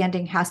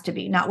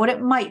 Not what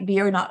it might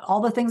be, or not all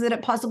the things that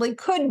it possibly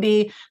could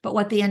be, but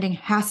what the ending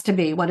has to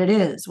be, what it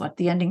is, what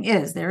the ending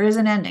is. There is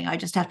an ending. I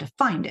just have to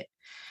find it.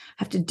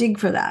 I have to dig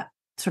for that,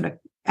 sort of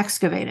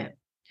excavate it.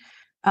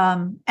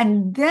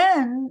 And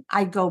then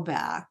I go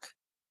back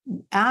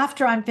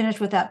after I'm finished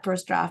with that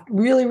first draft,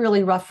 really,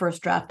 really rough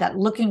first draft, that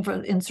looking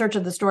for in search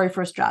of the story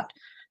first draft.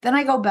 Then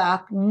I go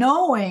back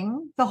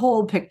knowing the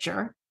whole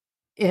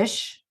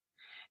picture-ish,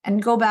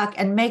 and go back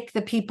and make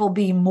the people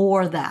be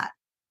more that.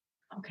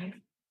 Okay.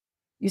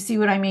 You see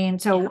what I mean?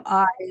 So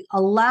I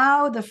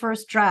allow the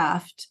first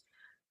draft.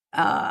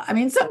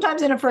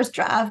 Sometimes in a first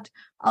draft,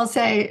 I'll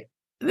say,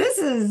 this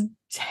is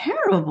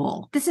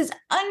terrible. This is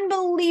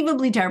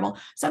unbelievably terrible.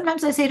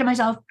 Sometimes I say to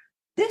myself,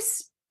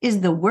 this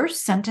is the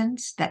worst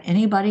sentence that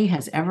anybody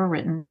has ever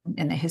written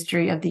in the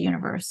history of the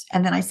universe.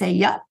 And then I say,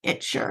 yep,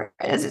 it sure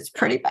is. It's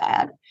pretty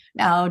bad.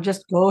 Now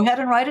just go ahead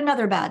and write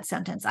another bad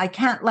sentence. I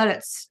can't let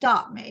it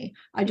stop me.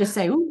 I just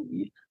say, ooh,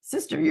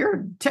 sister,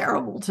 you're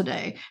terrible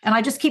today. And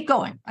I just keep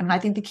going. I mean, I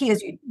think the key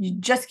is you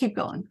just keep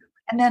going.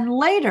 And then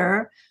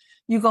later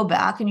you go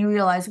back and you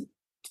realize a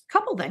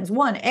couple things.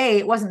 One, A,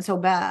 it wasn't so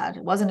bad.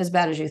 It wasn't as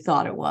bad as you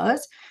thought it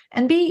was.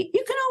 And B,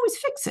 you can always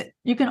fix it.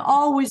 You can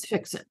always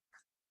fix it.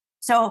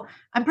 So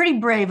I'm pretty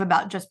brave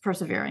about just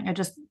persevering. I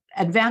just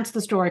advance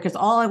the story because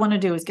all I want to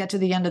do is get to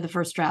the end of the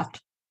first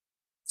draft.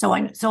 So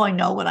I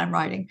know what I'm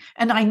writing,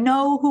 and I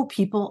know who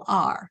people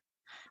are.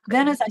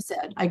 Then, as I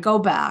said, I go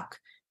back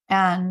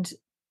and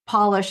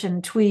polish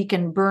and tweak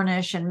and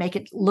burnish and make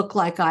it look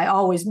like I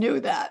always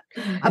knew that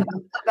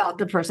about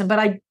the person.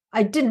 But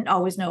I didn't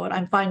always know it.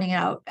 I'm finding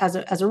out as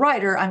a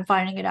writer, I'm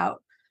finding it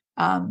out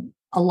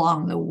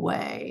along the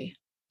way.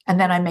 And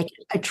then I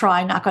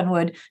try, knock on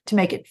wood, to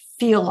make it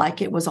feel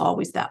like it was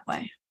always that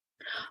way.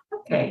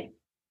 Okay.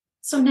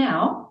 So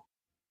now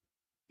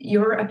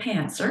you're a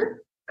pantser,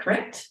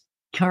 correct?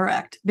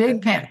 Correct.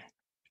 Big pant.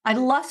 I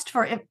lust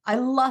for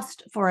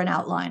an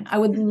outline. I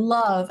would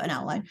love an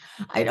outline.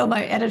 I know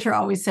my editor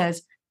always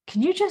says,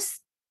 can you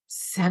just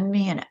send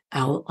me an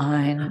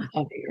outline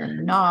of your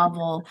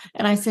novel?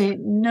 And I say,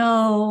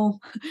 no.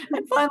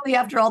 And finally,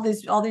 after all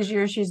these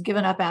years, she's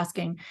given up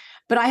asking.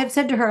 But I have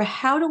said to her,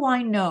 how do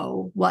I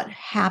know what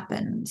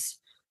happens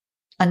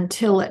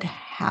until it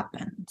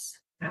happens?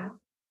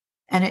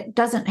 And it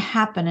doesn't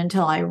happen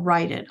until I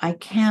write it. I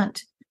can't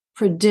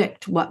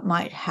predict what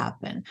might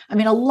happen. I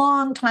mean, a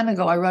long time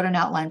ago, I wrote an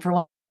outline for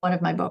one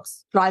of my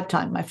books, Drive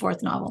Time, my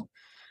fourth novel.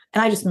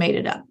 And I just made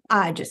it up.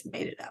 And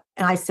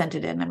I sent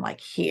it in. I'm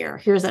like,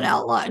 here's an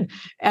outline.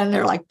 And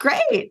they're like,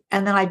 great.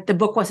 And then the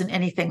book wasn't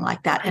anything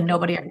like that. And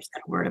nobody ever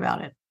said a word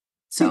about it.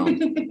 So I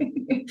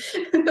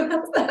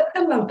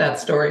love that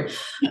story.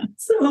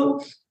 So,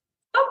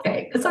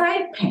 okay, because I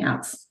have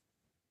pants.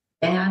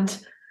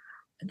 And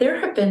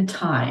there have been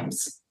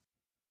times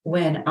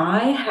when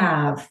I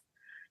have,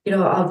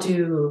 I'll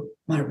do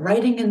my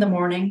writing in the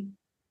morning.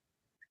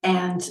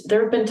 And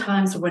there have been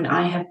times when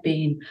I have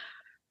been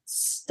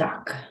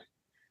stuck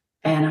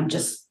and I'm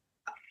just,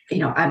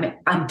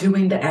 I'm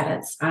doing the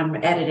edits. I'm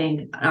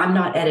editing. I'm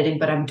not editing,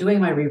 but I'm doing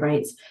my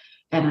rewrites,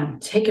 and I'm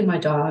taking my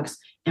dogs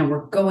and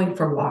we're going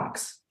for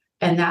walks.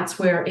 And that's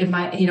where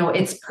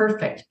it's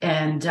perfect.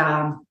 And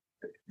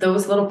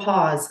those little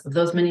paws of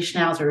those mini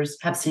schnauzers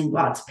have seen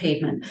lots of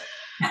pavement.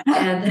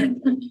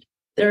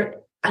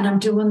 And I'm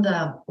doing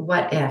the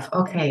what if.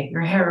 Okay,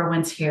 your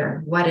heroine's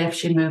here. What if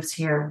she moves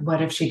here?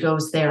 What if she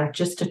goes there?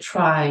 Just to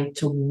try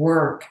to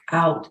work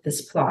out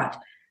this plot.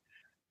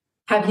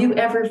 Have you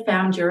ever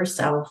found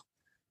yourself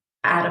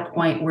at a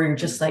point where you're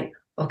just like,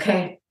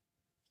 okay,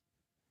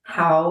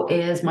 how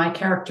is my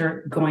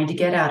character going to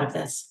get out of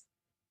this?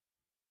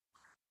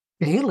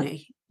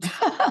 Daily.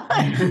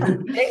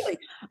 Daily.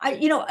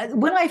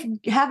 When I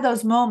have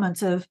those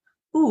moments of,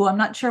 ooh, I'm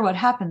not sure what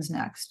happens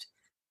next,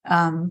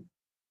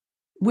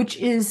 which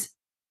is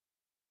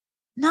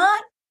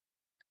not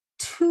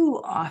too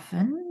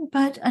often,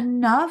 but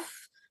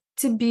enough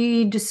to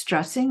be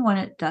distressing when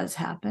it does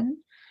happen.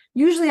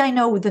 Usually I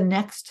know the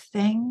next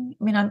thing.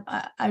 I mean,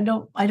 I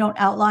don't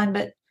outline,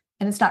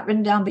 and it's not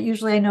written down, but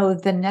usually I know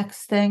the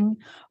next thing.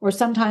 Or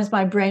sometimes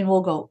my brain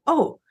will go,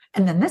 oh,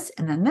 and then this,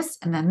 and then this,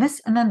 and then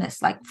this, and then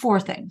this, like 4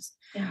 things.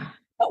 Yeah.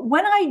 But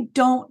when I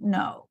don't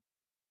know,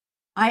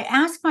 I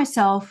ask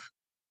myself,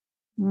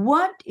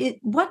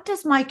 what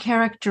does my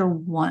character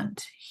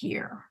want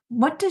here?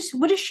 What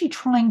is she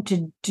trying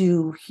to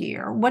do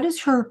here? What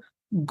is her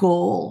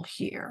goal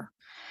here?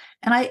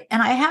 And I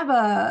have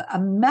a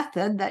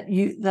method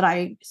that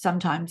I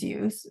sometimes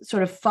use,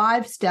 sort of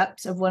 5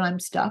 steps of when I'm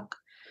stuck.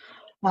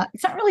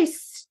 It's not really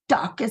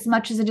stuck as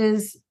much as it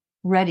is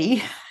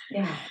ready.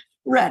 Yeah.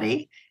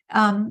 Ready.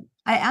 I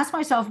ask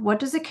myself, what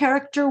does the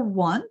character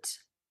want?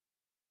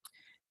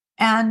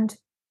 And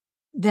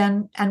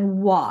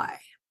why?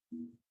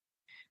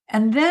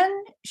 And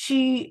then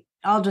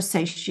I'll just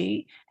say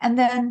she, and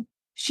then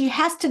she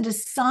has to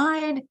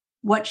decide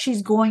what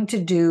she's going to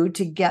do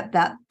to get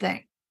that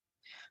thing.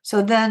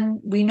 So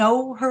then we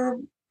know her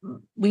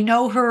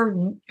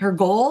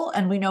goal,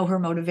 and we know her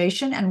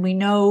motivation, and we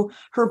know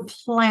her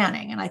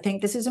planning. And I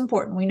think this is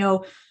important. We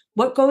know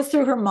what goes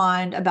through her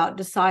mind about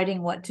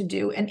deciding what to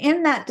do. And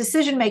in that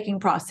decision-making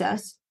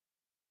process,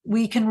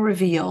 we can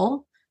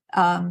reveal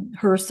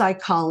her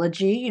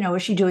psychology.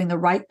 Is she doing the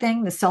right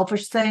thing, the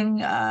selfish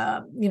thing,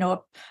 a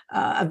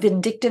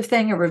vindictive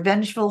thing, a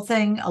revengeful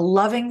thing, a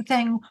loving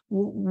thing?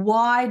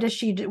 Why does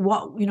she do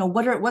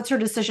what's her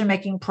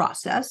decision-making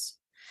process?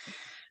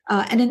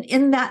 And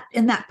in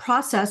that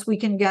process, we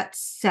can get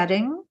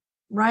setting,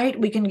 right?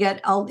 We can get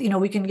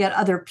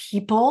other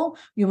people.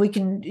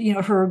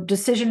 Her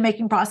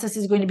decision-making process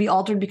is going to be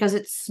altered because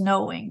it's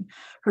snowing.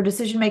 Her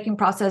decision-making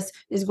process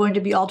is going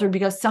to be altered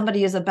because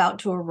somebody is about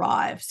to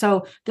arrive.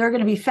 So there are going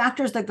to be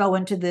factors that go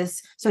into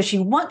this. So she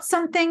wants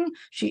something,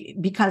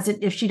 because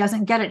if she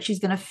doesn't get it, she's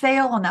going to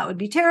fail, and that would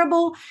be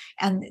terrible.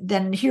 And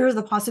then here are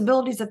the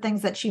possibilities of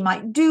things that she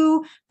might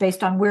do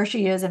based on where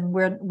she is and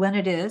when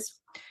it is.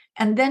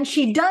 And then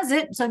she does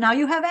it. So now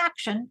you have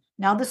action.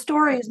 Now the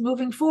story is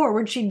moving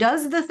forward. She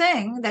does the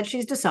thing that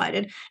she's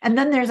decided. And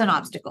then there's an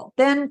obstacle.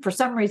 Then for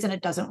some reason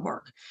it doesn't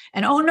work.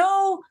 And oh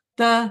no,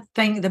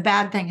 the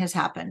bad thing has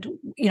happened.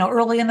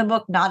 Early in the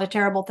book, not a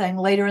terrible thing.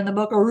 Later in the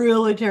book, a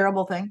really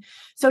terrible thing.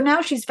 So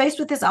now she's faced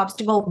with this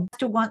obstacle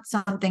to want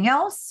something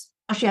else.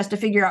 She has to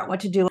figure out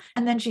what to do.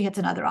 And then she hits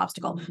another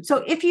obstacle.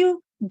 So if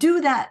you do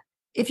that,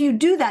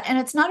 and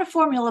it's not a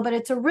formula, but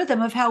it's a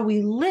rhythm of how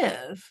we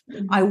live.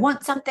 Mm-hmm. I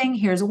want something.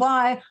 Here's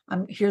why.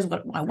 Here's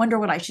what I wonder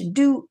what I should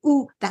do.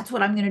 Ooh, that's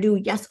what I'm going to do.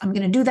 Yes, I'm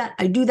going to do that.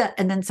 I do that.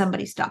 And then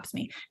somebody stops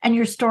me. And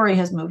your story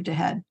has moved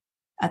ahead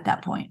at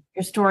that point.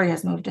 Your story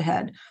has moved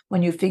ahead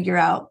when you figure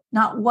out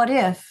not what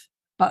if,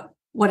 but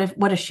what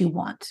does she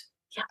want?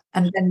 Yeah.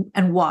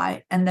 And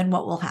why? And then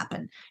what will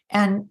happen?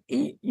 And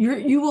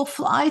you will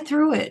fly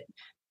through it.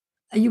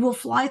 You will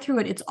fly through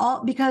it. It's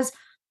all because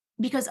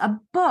a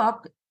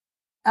book,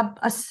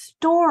 a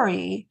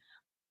story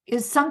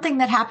is something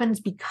that happens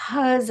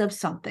because of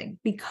something.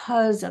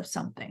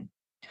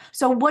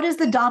 So what is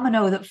the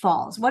domino that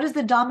falls? What is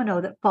the domino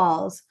that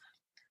falls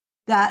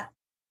that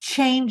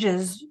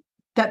changes,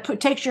 that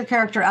takes your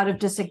character out of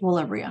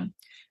disequilibrium?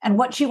 And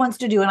what she wants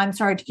to do, and I'm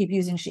sorry to keep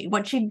using she,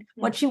 what she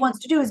wants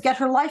to do is get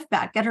her life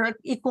back, get her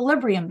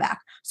equilibrium back.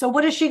 So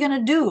what is she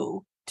going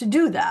to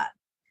do that?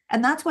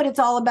 And that's what it's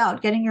all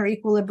about, getting your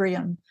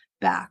equilibrium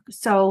back.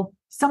 So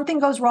something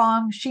goes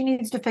wrong. She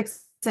needs to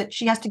fix it.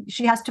 She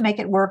has to make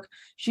it work.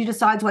 She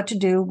decides what to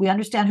do. We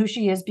understand who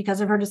she is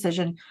because of her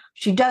decision.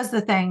 She does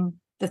the thing.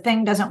 The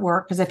thing doesn't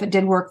work, because if it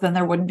did work, then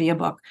there wouldn't be a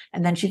book.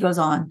 And then she goes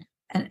on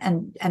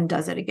and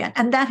does it again.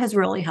 And that has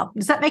really helped.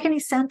 Does that make any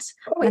sense?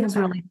 Oh, that has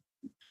really.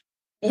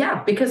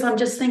 Yeah, because I'm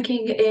just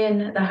thinking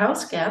in The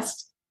House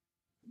Guest,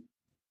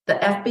 the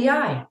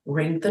FBI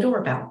ring the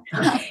doorbell.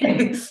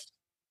 Right.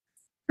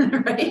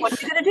 What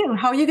are you going to do?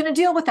 How are you going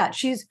to deal with that?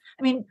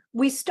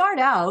 We start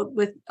out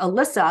with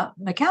Alyssa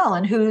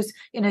McCallan, who's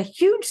in a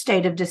huge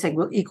state of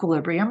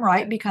disequilibrium,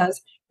 right?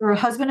 Because her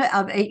husband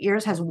of 8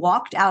 years has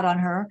walked out on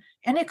her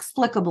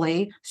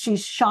inexplicably.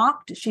 She's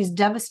shocked. She's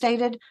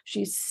devastated.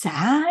 She's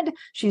sad.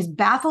 She's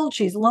baffled.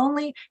 She's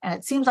lonely. And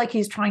it seems like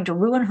he's trying to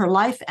ruin her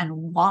life. And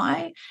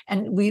why?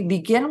 And we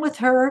begin with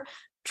her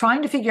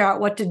trying to figure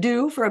out what to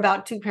do for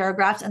about 2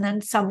 paragraphs. And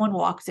then someone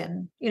walks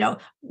in,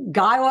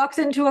 guy walks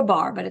into a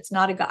bar, but it's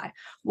not a guy,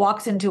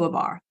 walks into a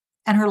bar,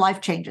 and her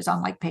life changes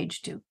on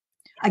page 2.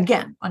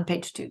 Again, on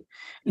page 2.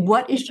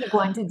 What is she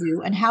going to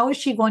do? And how is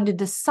she going to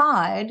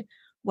decide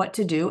what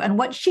to do? And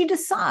what she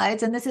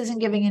decides, and this isn't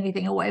giving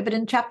anything away, but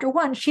in chapter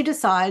 1, she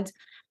decides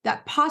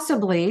that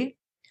possibly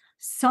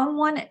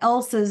someone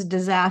else's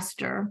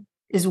disaster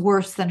is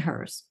worse than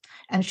hers.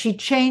 And she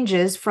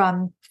changes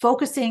from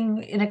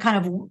focusing in a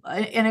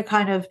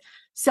kind of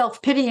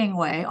self-pitying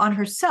way on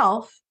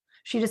herself.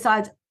 She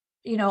decides,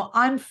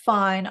 I'm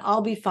fine.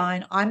 I'll be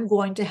fine. I'm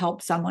going to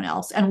help someone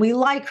else. And we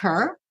like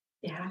her.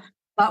 Yeah.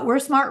 But we're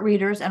smart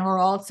readers, and we're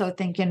also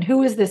thinking,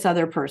 who is this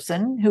other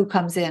person who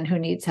comes in, who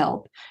needs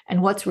help,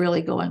 and what's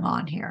really going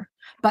on here?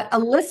 But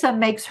Alyssa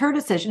makes her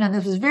decision, and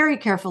this was very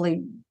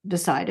carefully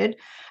decided,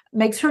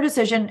 makes her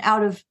decision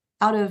out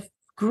of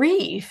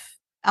grief,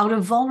 out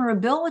of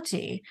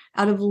vulnerability,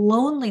 out of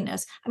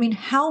loneliness.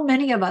 How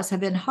many of us have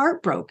been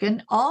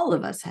heartbroken? All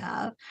of us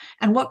have.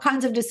 And what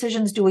kinds of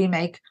decisions do we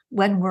make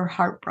when we're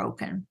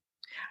heartbroken?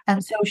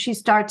 And so she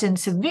starts in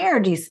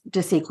severe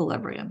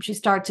disequilibrium. She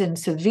starts in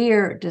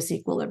severe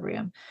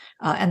disequilibrium.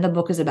 And the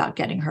book is about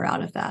getting her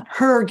out of that,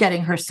 her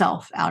getting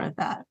herself out of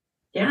that.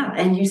 Yeah.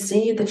 And you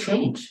see the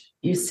change.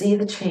 You see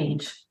the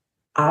change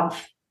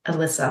of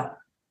Alyssa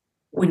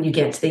when you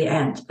get to the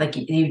end. Like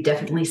you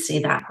definitely see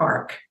that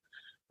arc.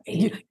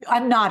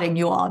 I'm nodding,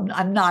 you all.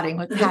 I'm nodding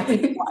with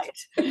happy light.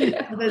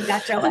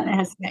 That Joanna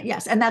has,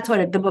 yes. And that's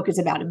what the book is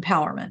about.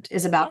 Empowerment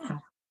is about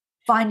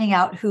finding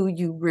out who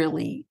you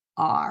really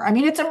are. I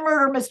mean, it's a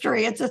murder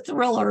mystery. It's a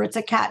thriller. It's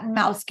a cat and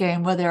mouse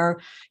game where there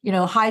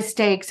are, high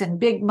stakes and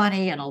big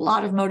money and a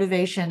lot of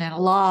motivation and a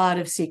lot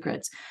of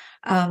secrets.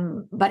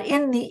 But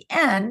in the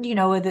end,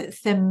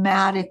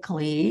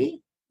 thematically,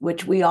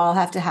 which we all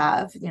have to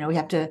have, we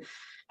have to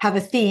have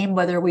a theme,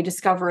 whether we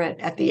discover it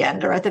at the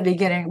end or at the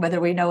beginning, whether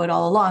we know it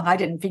all along. I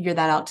didn't figure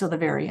that out till the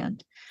very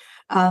end.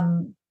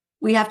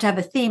 We have to have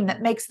a theme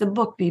that makes the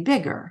book be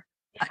bigger.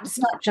 It's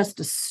not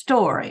just a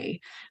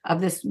story of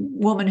this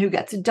woman who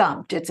gets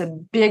dumped. It's a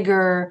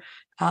bigger,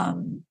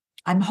 I'm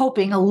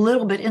hoping, a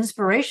little bit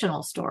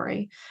inspirational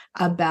story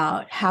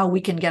about how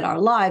we can get our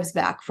lives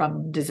back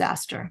from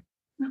disaster.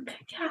 Okay,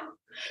 yeah.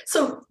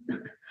 So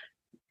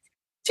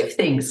two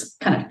things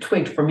kind of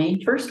twigged for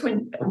me. First,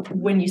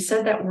 when you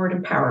said that word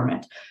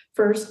empowerment,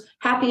 first,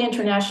 happy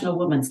International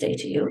Women's Day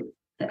to you.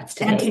 That's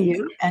today. And to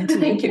you. And to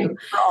Thank you.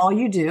 For all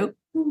you do.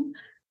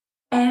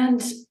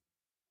 And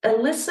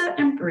Alyssa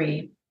and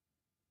Bree,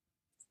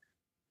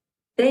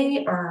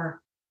 they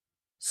are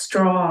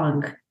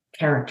strong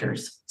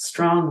characters,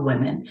 strong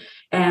women.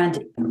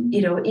 And,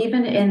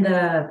 even in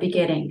the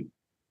beginning,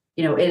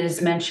 it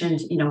is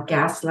mentioned,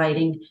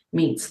 gaslighting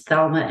meets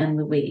Thelma and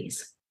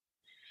Louise.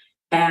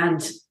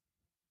 And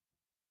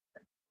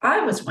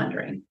I was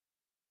wondering,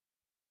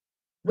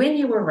 when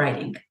you were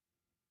writing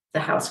The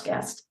House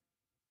Guest,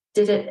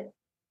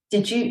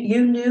 did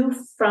you knew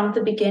from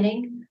the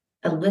beginning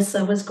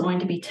Alyssa was going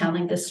to be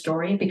telling this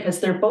story? Because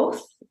they're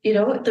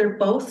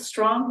both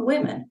strong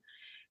women,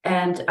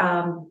 and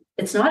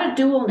it's not a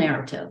dual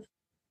narrative.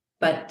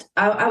 But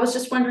I was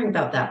just wondering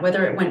about that,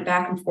 whether it went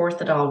back and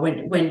forth at all.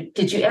 When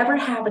did you ever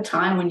have a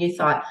time when you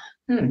thought,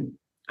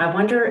 I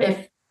wonder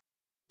if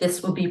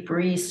this will be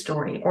Bree's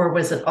story, or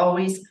was it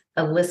always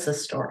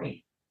Alyssa's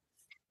story?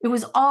 It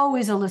was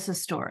always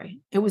Alyssa's story.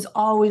 It was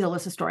always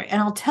Alyssa's story.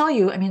 And I'll tell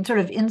you, I mean, sort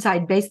of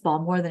inside baseball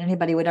more than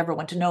anybody would ever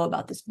want to know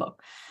about this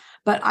book.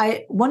 But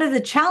one of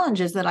the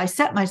challenges that I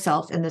set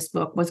myself in this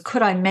book was,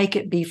 could I make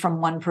it be from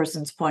one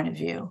person's point of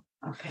view?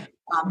 Okay.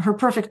 Her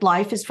Perfect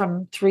Life is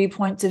from 3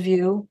 points of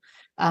view.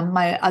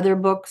 My other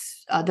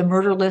books, The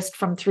Murder List,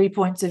 from 3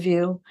 points of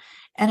view.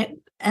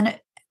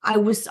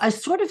 I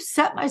sort of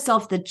set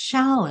myself the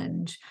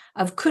challenge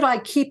of, could I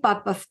keep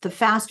up with the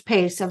fast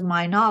pace of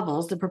my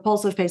novels, the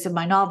propulsive pace of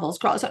my novels,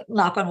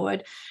 knock on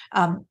wood,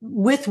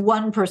 with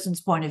one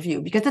person's point of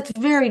view? Because that's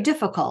very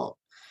difficult.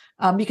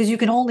 Because you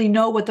can only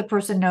know what the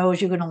person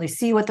knows, you can only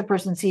see what the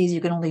person sees,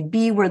 you can only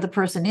be where the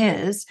person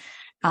is,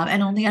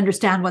 and only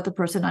understand what the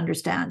person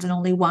understands, and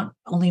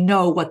only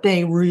know what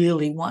they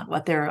really want,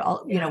 what their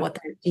what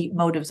their deep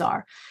motives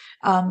are.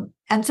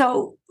 And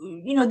so,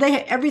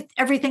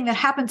 everything that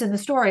happens in the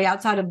story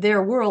outside of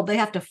their world, they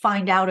have to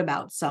find out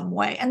about some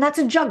way. And that's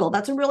a juggle.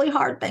 That's a really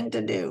hard thing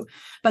to do.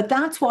 But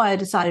that's why I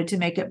decided to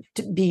make it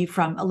to be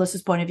from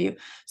Alyssa's point of view.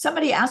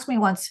 Somebody asked me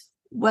once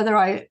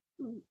whether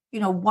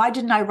why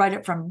didn't I write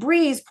it from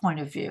Bree's point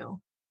of view?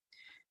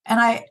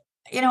 And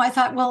I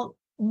thought, well,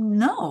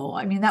 no,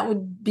 I mean, that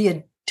would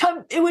be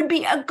it would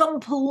be a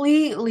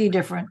completely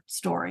different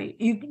story.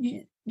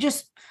 You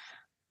just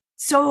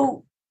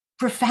so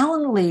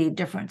profoundly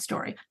different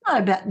story.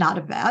 Not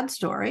a bad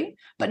story,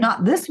 but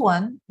not this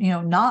one,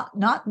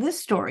 not this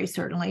story,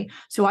 certainly.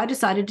 So I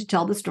decided to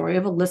tell the story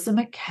of Alyssa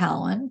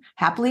McCallan,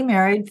 happily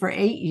married for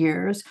 8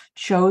 years,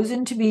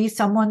 chosen to be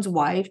someone's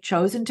wife,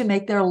 chosen to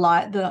make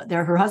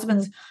her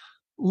husband's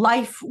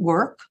life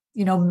work,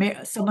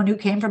 someone who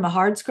came from a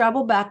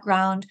hardscrabble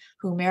background,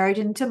 who married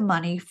into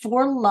money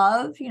for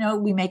love.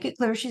 We make it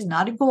clear she's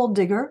not a gold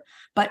digger,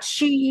 but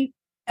she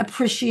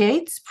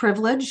appreciates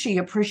privilege. She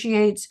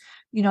appreciates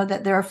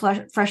that there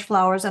are fresh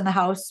flowers in the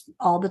house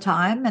all the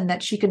time, and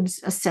that she can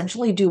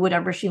essentially do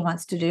whatever she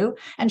wants to do.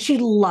 And she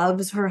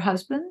loves her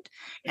husband,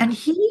 and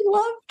he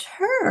loved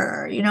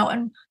her,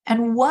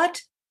 and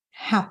what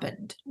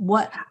happened?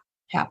 What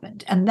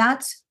happened? And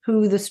that's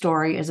who the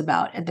story is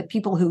about, and the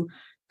people who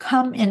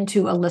come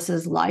into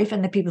Alyssa's life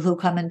and the people who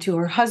come into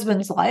her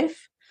husband's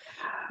life,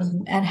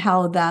 and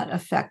how that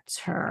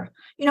affects her.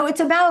 It's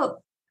about,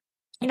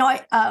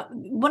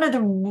 one of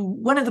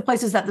the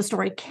places that the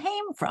story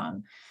came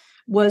from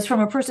was from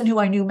a person who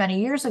I knew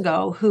many years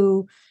ago,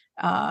 who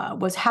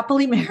was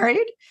happily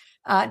married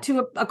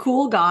to a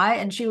cool guy,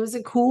 and she was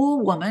a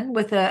cool woman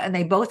and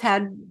they both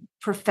had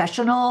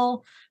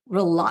professional,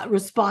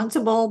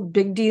 responsible,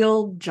 big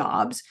deal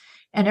jobs.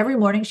 And every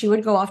morning she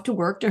would go off to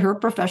work to her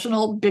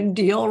professional, big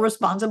deal,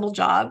 responsible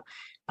job,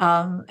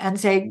 and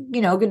say,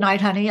 good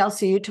night, honey. I'll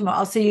see you tomorrow.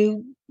 I'll see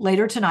you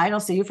later tonight. I'll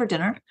see you for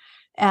dinner.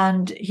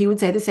 And he would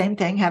say the same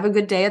thing. Have a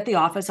good day at the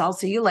office. I'll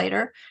see you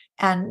later.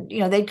 And,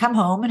 they'd come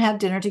home and have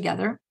dinner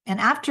together. And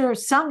after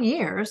some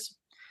years,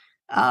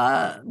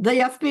 the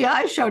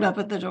FBI showed up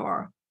at the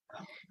door,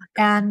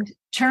 and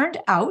turned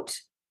out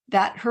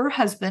that her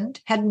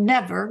husband had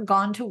never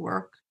gone to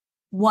work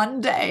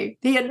one day.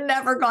 He had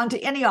never gone to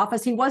any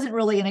office. He wasn't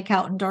really an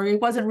accountant, or he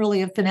wasn't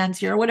really a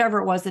financier, or whatever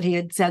it was that he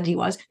had said he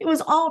was. It was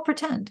all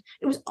pretend.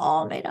 It was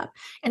all made up.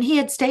 And he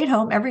had stayed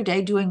home every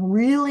day doing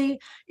really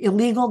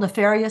illegal,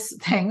 nefarious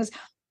things,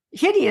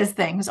 hideous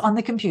things on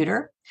the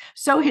computer,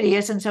 so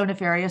hideous and so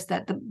nefarious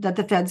that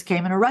the feds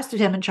came and arrested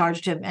him and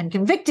charged him and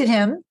convicted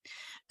him.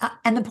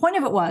 And the point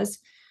of it was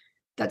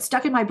that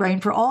stuck in my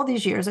brain for all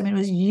these years. I mean, it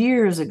was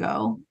years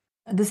ago.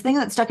 This thing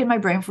that stuck in my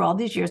brain for all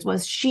these years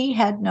was she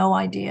had no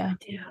idea.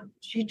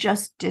 She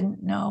just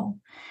didn't know.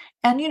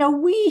 And,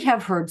 we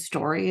have heard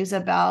stories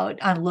about,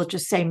 let's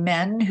just say,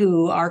 men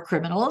who are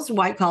criminals,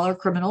 white collar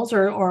criminals,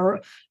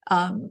 or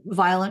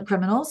violent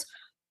criminals,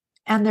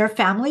 and their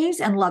families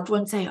and loved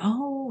ones say,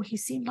 oh, he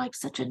seemed like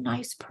such a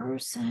nice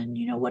person.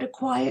 What a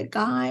quiet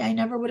guy. I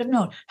never would have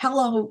known. How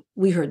long have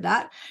we heard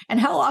that? And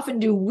how often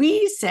do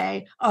we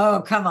say,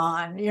 oh, come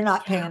on, you're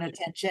not paying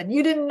attention.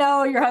 You didn't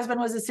know your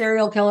husband was a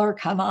serial killer.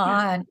 Come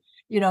on.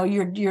 You're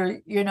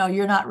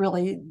not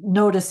really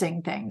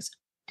noticing things.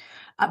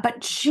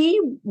 But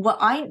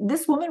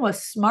this woman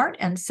was smart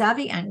and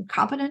savvy and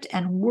competent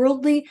and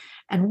worldly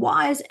and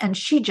wise, and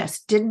she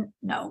just didn't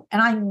know.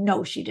 And I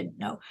know she didn't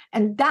know.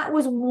 And that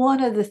was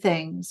one of the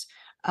things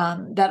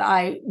that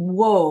I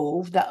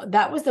wove.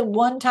 That was the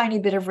one tiny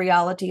bit of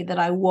reality that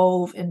I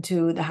wove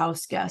into The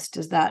House Guest,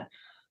 is that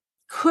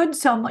could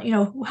someone,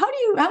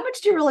 how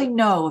much do you really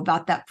know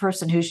about that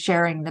person who's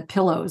sharing the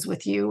pillows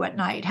with you at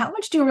night? How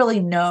much do you really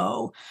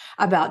know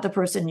about the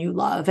person you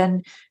love?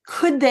 And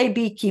could they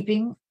be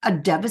keeping a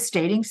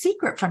devastating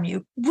secret from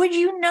you? Would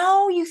you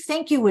know? You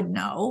think you would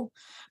know,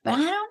 but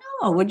I don't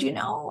know. Would you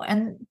know?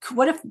 And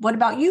what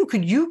about you?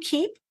 Could you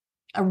keep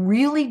a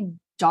really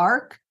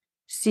dark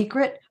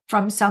secret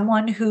from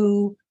someone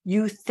who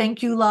you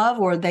think you love,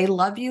 or they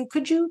love you?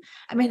 Could you?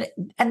 I mean,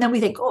 and then we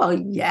think, oh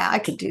yeah, I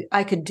could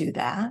do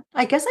that.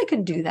 I guess I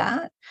could do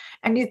that.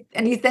 And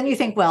then you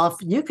think, well, if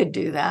you could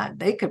do that,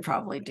 they could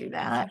probably do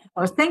that,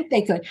 or think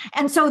they could.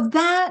 And so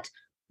that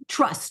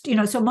trust,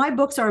 so my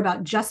books are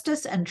about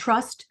justice and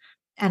trust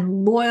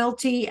and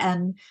loyalty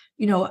and,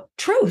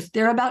 truth.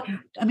 They're about,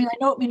 I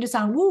don't mean to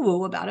sound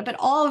woo-woo about it, but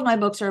all of my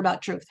books are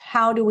about truth.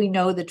 How do we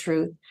know the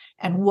truth,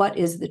 and what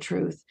is the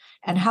truth,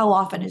 and how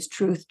often is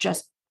truth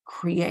just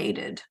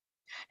created?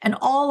 And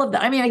all of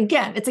that.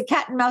 Again, it's a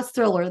cat and mouse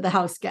thriller, The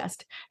House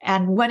Guest,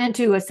 and went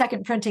into a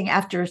second printing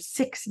after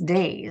 6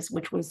 days,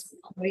 which was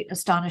quite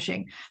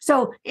astonishing.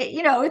 So,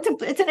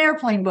 it's an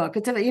airplane book.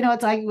 It's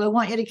like, I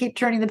want you to keep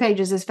turning the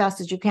pages as fast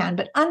as you can.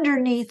 But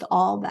underneath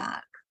all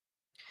that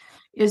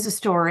is a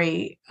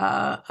story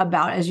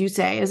about, as you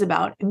say, is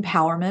about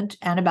empowerment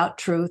and about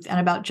truth and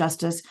about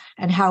justice,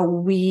 and how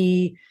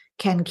we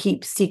can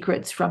keep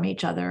secrets from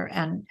each other,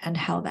 and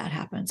how that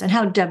happens and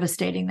how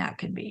devastating that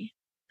can be.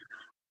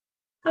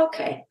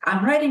 Okay,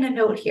 I'm writing a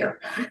note here.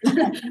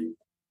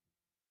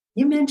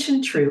 You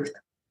mentioned truth.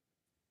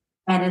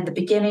 And in the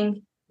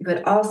beginning, you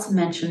had also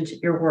mentioned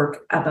your work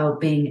about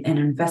being an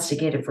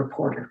investigative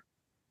reporter.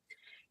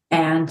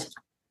 And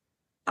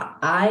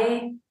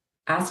I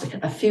asked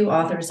a few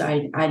authors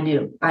I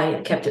knew.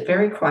 I kept it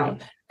very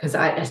quiet because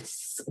I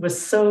was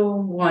so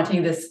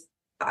wanting this.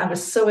 I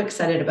was so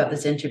excited about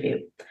this interview.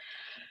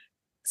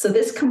 So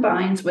this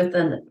combines with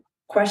a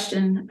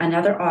question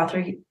another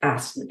author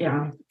asked,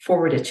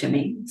 forwarded to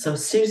me. So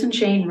Susan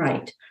Jane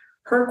Wright,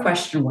 her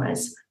question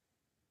was,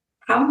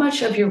 how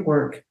much of your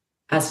work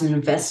as an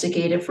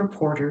investigative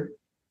reporter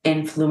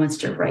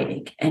influenced your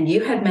writing? And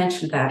you had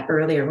mentioned that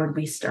earlier when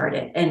we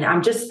started. And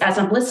as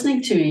I'm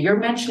listening to you, you're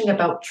mentioning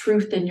about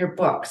truth in your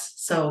books.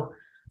 So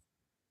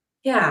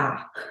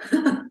yeah.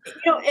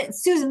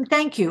 Susan,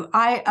 thank you.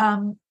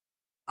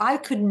 I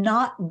could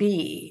not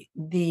be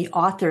the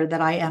author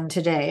that I am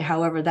today,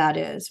 however that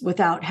is,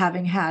 without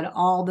having had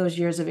all those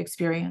years of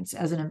experience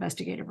as an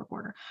investigative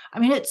reporter.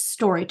 It's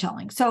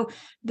storytelling. So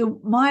there's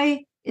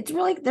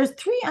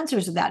 3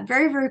 answers to that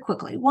very, very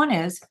quickly.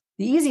 The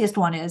easiest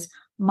one is,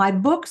 my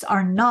books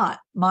are not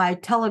my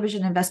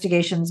television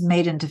investigations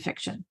made into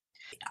fiction.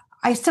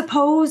 I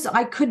suppose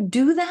I could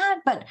do that,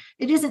 but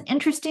it isn't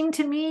interesting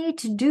to me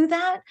to do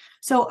that.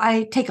 So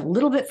I take a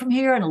little bit from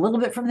here and a little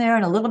bit from there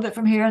and a little bit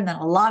from here, and then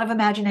a lot of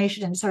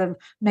imagination, and sort of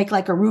make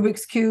like a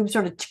Rubik's Cube,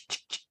 sort of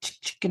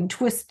and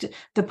twist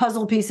the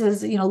puzzle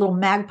pieces, little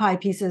magpie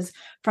pieces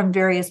from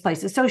various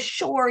places. So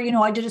sure,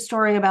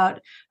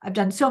 I've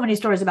done so many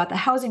stories about the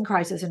housing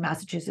crisis in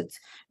Massachusetts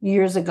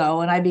years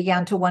ago, and I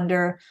began to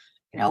wonder,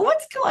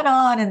 what's going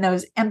on in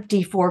those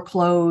empty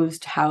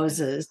foreclosed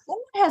houses?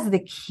 Someone has the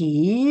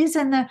keys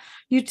and the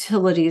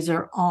utilities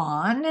are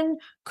on, and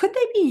could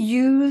they be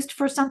used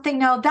for something?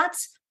 Now,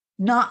 that's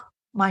not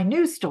my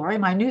news story.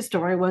 My news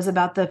story was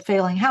about the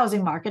failing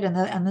housing market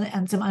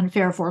and some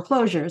unfair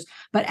foreclosures.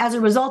 But as a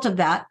result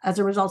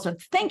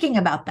of thinking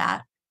about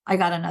that, I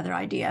got another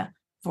idea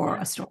for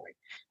a story.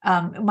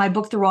 My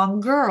book, The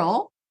Wrong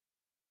Girl,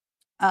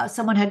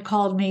 someone had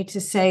called me to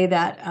say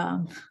that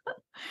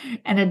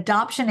an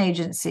adoption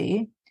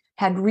agency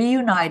had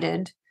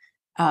reunited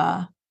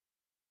a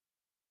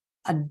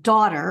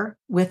daughter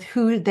with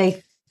who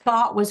they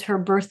thought was her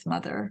birth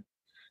mother,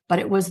 but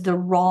it was the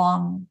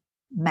wrong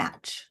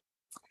match.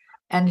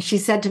 And she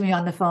said to me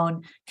on the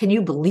phone, "Can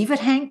you believe it,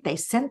 Hank? They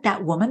sent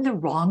that woman the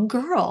wrong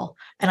girl."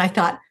 And I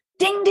thought,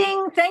 ding,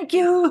 ding, thank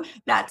you.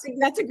 That's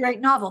a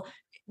great novel.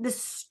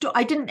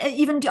 I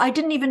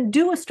didn't even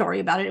do a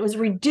story about it. It was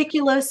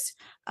ridiculous,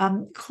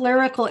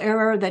 clerical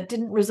error that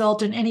didn't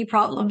result in any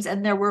problems,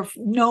 and there were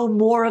no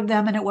more of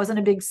them, and it wasn't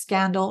a big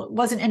scandal. It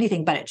wasn't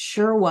anything, but it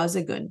sure was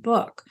a good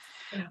book.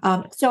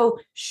 So,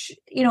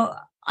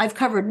 I've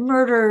covered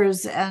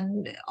murders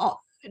and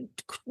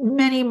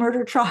many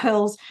murder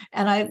trials,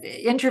 and I've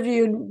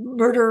interviewed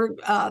murder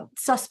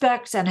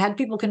suspects and had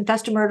people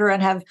confess to murder,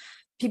 and have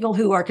people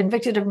who are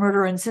convicted of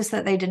murder insist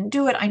that they didn't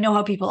do it. I know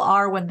how people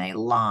are when they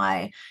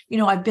lie.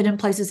 I've been in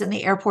places in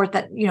the airport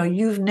that,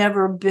 you've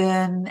never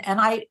been.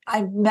 And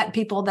I've met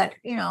people that,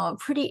 are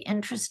pretty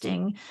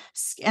interesting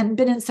and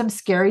been in some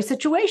scary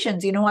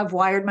situations. I've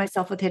wired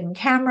myself with hidden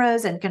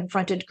cameras and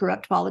confronted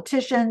corrupt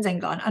politicians and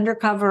gone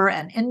undercover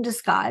and in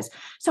disguise.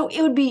 So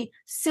it would be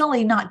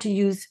silly not to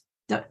use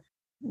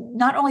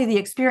not only the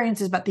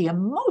experiences, but the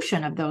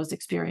emotion of those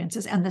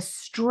experiences and the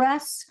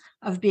stress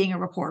of being a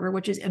reporter,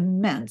 which is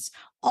immense.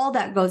 All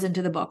that goes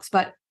into the books,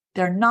 but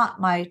they're not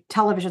my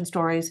television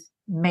stories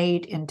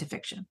made into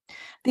fiction.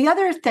 The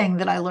other thing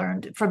that I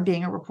learned from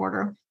being a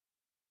reporter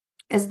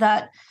is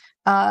that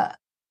a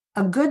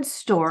good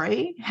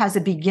story has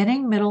a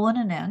beginning, middle, and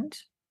an end.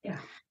 Yeah.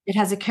 It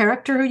has a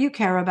character who you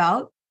care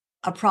about,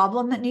 a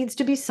problem that needs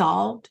to be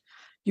solved.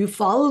 You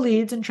follow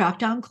leads and track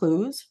down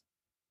clues.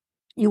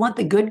 You want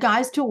the good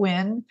guys to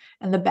win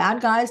and the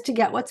bad guys to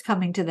get what's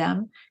coming to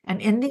them.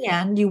 And in the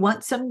end, you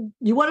want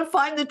to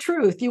find the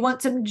truth. You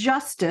want some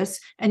justice,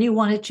 and you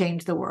want to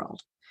change the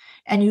world.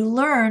 And you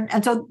learn.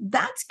 And so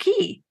that's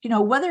key,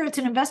 whether it's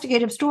an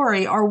investigative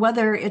story or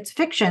whether it's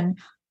fiction,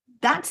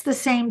 that's the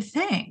same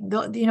thing.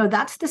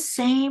 That's the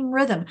same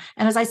rhythm.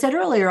 And as I said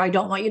earlier, I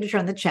don't want you to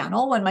turn the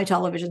channel when my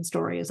television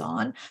story is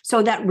on.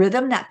 So that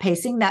rhythm, that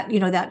pacing, that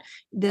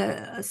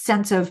the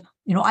sense of,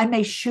 I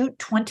may shoot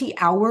 20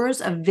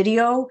 hours of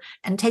video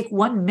and take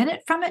 1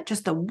 minute from it,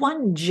 just the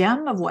one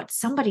gem of what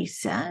somebody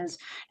says.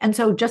 And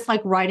so just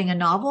like writing a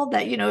novel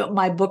that,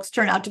 my books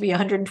turn out to be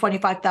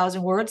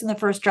 125,000 words in the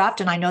first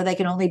draft, and I know they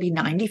can only be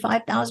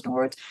 95,000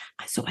 words.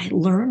 So I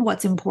learn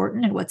what's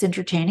important and what's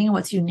entertaining and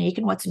what's unique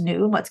and what's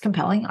new and what's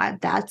compelling.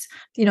 That's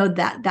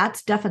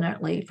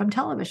definitely from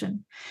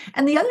television.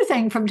 And the other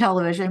thing from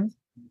television,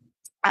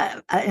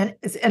 an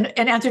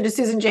answer to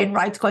Susan Jane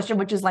Wright's question,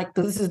 which is like,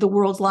 this is the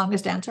world's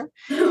longest answer,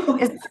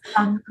 is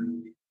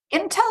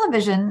in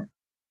television,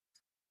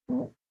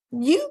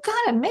 you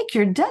got to make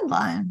your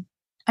deadline.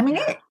 I mean,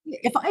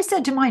 if I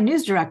said to my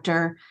news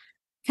director,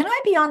 "Can I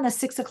be on the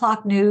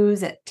 6:00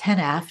 news at 10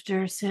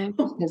 after 6?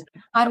 Because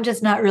I'm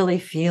just not really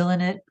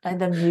feeling it.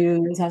 The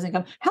news hasn't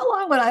come." How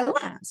long would I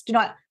last?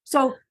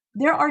 So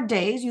there are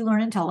days you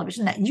learn in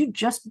television that you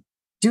just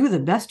do the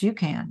best you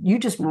can. You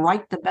just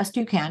write the best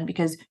you can,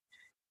 because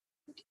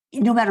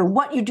no matter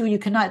what you do, you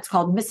cannot, it's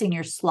called missing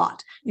your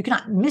slot. You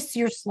cannot miss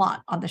your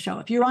slot on the show.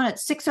 If you're on at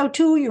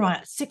 6:02, you're on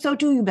at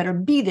 6:02, you better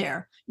be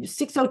there.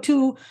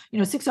 6:02,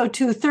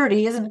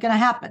 6:02:30 isn't going to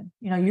happen.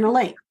 You're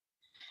late.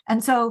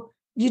 And so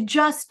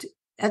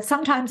and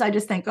sometimes I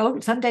just think,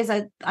 some days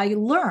I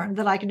learn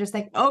that I can just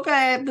think,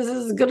 okay, this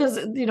is as good as,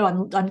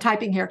 I'm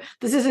typing here.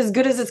 This is as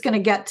good as it's going to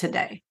get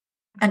today.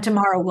 And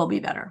tomorrow will be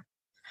better.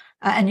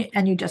 And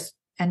you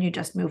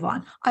just move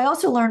on. I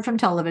also learned from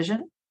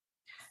television,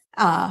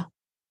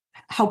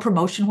 how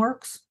promotion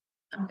works,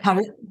 how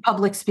to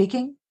public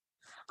speaking.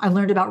 I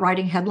learned about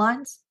writing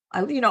headlines.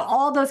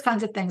 All those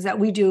kinds of things that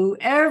we do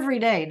every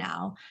day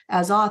now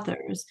as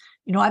authors.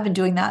 I've been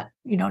doing that,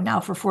 now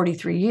for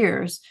 43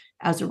 years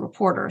as a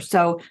reporter.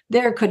 So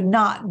there could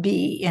not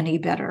be any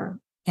better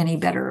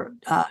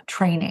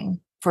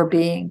training for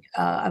being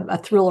a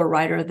thriller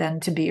writer than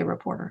to be a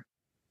reporter.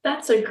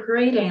 That's a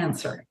great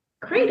answer.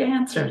 Great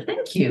answer.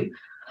 Thank you.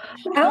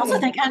 I also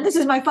think, and this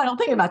is my final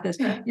thing about this,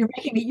 you're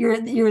making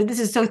me, this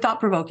is so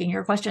thought-provoking,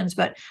 your questions,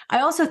 but I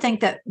also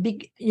think that,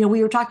 we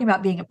were talking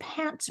about being a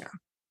pantser.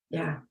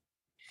 Yeah.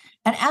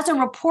 And as a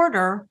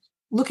reporter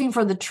looking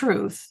for the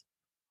truth,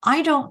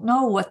 I don't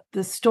know what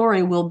the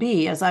story will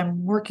be as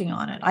I'm working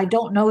on it. I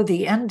don't know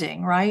the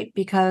ending, right?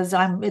 Because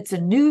it's a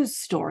news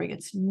story.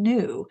 It's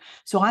new.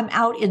 So I'm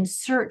out in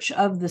search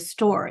of the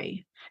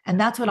story. And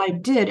that's what I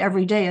did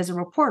every day as a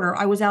reporter.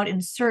 I was out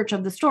in search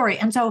of the story.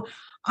 And so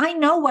I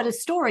know what a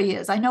story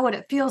is. I know what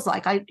it feels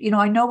like. I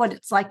know what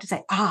it's like to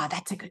say,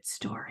 that's a good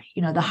story.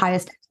 The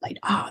highest like,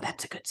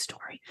 that's a good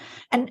story.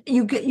 And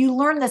you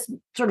learn this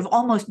sort of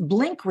almost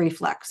blink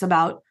reflex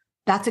about,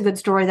 that's a good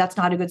story, that's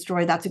not a good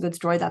story, that's a good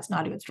story, that's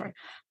not a good story.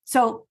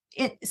 So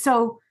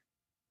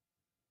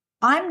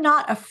I'm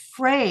not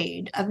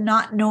afraid of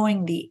not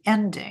knowing the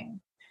ending.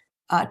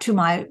 to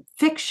my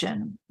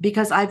fiction,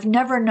 because I've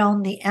never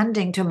known the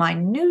ending to my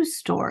news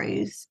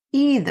stories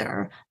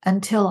either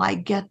until I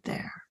get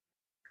there.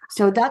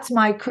 So that's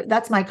my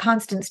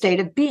constant state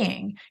of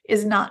being,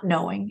 is not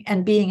knowing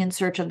and being in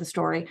search of the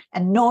story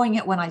and knowing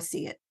it when I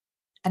see it,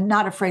 and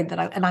not afraid that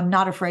I'm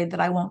not afraid that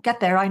I won't get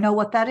there. I know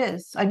what that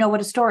is. I know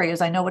what a story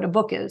is. I know what a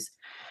book is.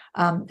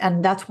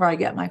 And that's where I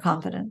get my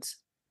confidence.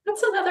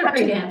 That's another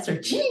great answer.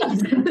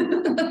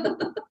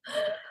 Jeez.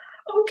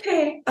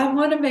 Okay, I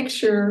want to make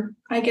sure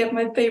I get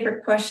my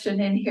favorite question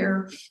in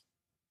here.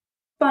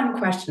 Fun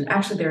question.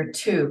 Actually, there are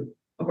two.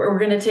 We're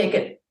going to take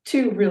it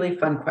two really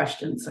fun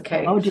questions.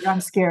 Okay. Oh dear,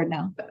 I'm scared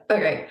now.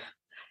 Okay.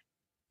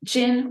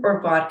 Gin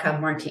or vodka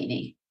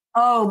martini?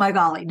 Oh my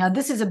golly. Now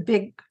this is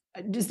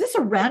this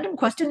a random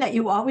question that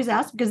you always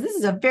ask? Because this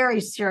is a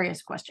very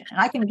serious question, and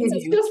I can give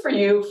It's you. just for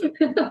you.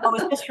 Oh,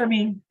 it's just for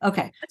me.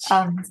 Okay.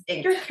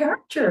 Your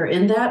character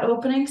in that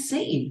opening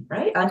scene,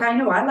 right? Like, I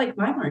know I like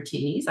my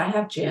martinis. I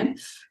have gin,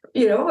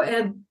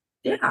 and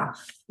yeah.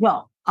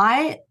 Well,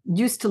 I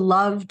used to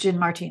love gin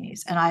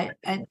martinis,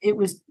 and it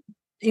was,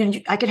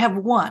 I could have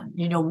one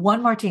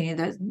martini.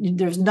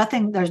 There's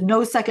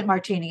no second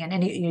martini,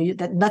 and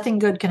that nothing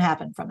good can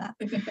happen from that.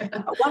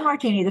 One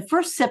martini, the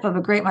first sip of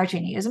a great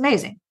martini is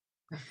amazing.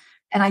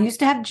 And I used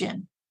to have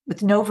gin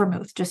with no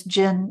vermouth, just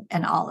gin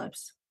and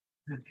olives.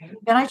 Okay.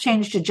 Then I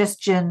changed to just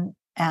gin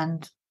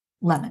and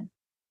lemon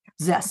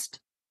zest.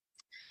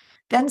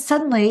 Then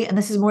suddenly, and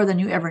this is more than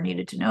you ever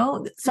needed to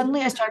know,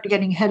 suddenly I started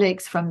getting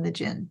headaches from the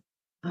gin.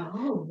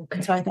 Oh, okay.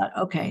 And so I thought,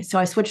 okay, so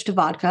I switched to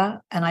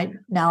vodka, and I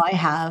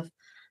have.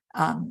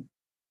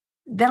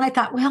 Then I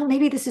thought, well,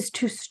 maybe this is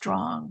too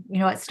strong.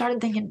 I started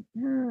thinking,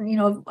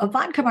 a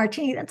vodka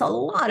martini, that's a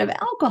lot of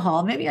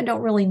alcohol. Maybe I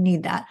don't really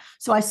need that.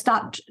 So I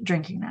stopped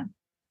drinking them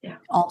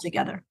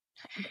altogether.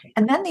 Okay.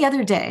 And then the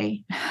other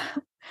day,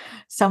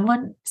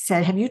 someone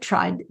said, have you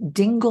tried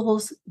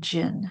Dingle's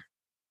gin?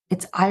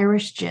 It's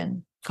Irish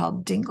gin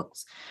called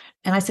Dingle's.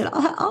 And I said,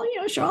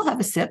 sure, I'll have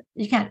a sip.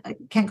 I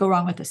can't go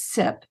wrong with a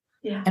sip.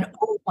 Yeah. And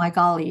oh my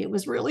golly, it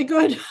was really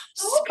good. Okay.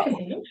 So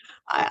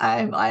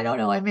I don't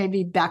know. I may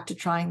be back to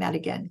trying that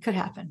again. Could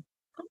happen.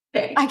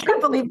 Okay. I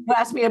can't believe you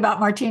asked me about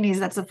martinis.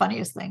 That's the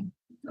funniest thing.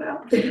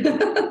 Well,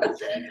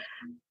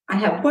 I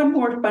have one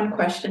more fun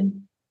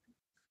question.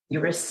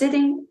 You were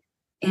sitting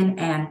in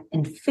an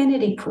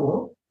infinity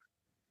pool,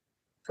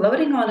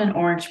 floating on an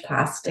orange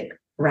plastic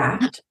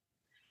raft,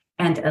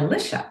 and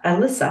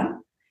Alyssa,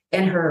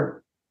 in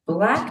her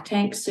black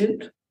tank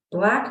suit,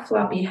 black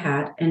floppy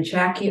hat, and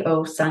Jackie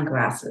O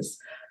sunglasses,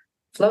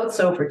 floats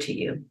over to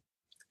you.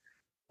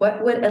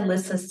 What would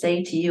Alyssa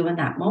say to you in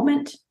that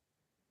moment?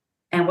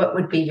 And what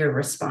would be your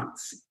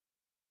response?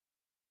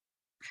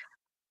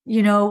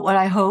 You know what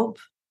I hope?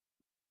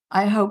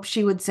 I hope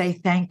she would say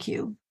thank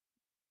you.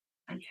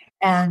 Okay.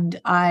 And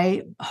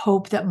I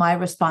hope that my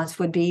response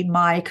would be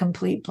my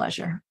complete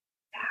pleasure.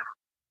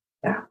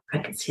 Yeah, I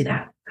could see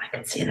that.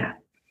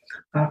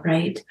 All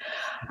right.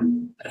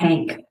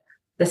 Hank,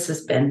 this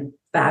has been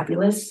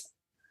fabulous.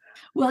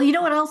 Well, you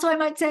know what else I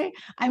might say?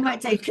 I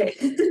might say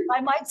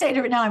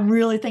to her, now I'm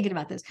really thinking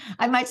about this.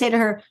 I might say to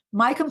her,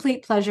 my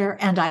complete pleasure,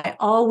 and I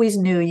always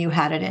knew you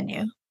had it in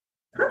you.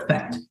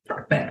 Perfect.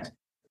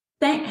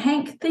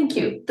 Hank, thank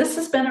you. This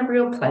has been a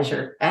real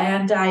pleasure.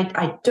 And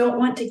I don't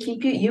want to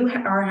keep you. You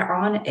are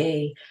on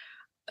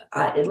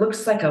it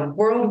looks like a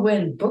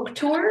whirlwind book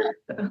tour,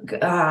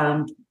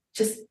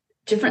 just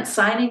different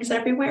signings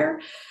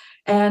everywhere.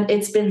 And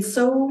it's been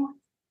so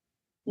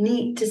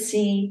neat to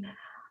see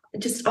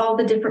just all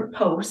the different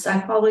posts.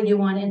 I follow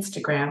you on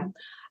Instagram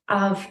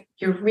of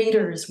your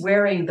readers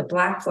wearing the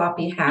black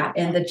floppy hat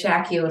and the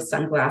Jackie O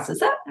sunglasses.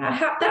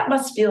 That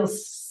must feel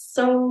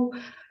so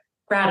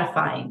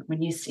gratifying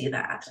when you see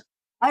that.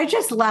 I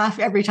just laugh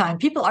every time.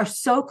 People are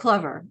so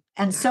clever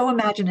and so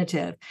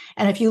imaginative.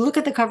 And if you look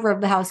at the cover of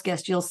The House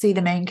Guest, you'll see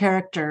the main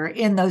character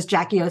in those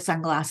Jackie O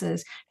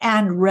sunglasses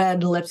and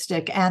red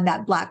lipstick and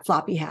that black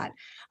floppy hat.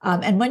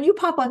 And when you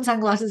pop on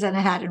sunglasses and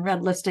a hat and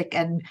red lipstick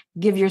and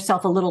give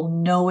yourself a little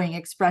knowing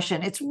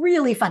expression, it's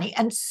really funny.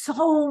 And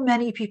so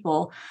many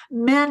people,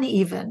 men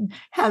even,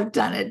 have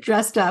done it,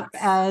 dressed up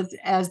as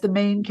the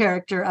main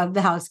character of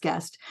The House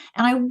Guest.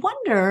 And I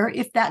wonder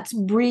if that's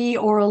Bree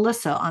or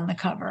Alyssa on the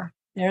cover.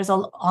 There's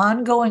an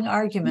ongoing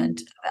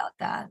argument about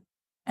that.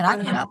 And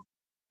I've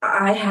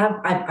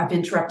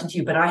interrupted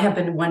you, but I have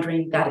been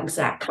wondering that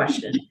exact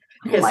question.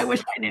 Well, I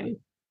wish I knew.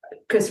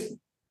 Because,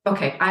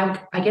 okay,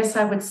 I guess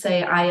I would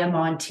say I am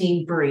on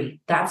Team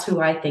Bree. That's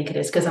who I think it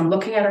is, because I'm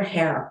looking at her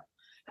hair.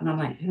 And I'm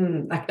like,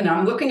 and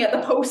I'm looking at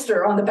the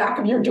poster on the back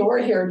of your door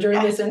here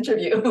during this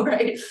interview,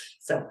 right?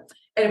 So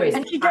anyways.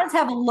 And she does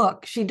have a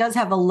look. She does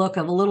have a look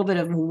of a little bit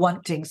of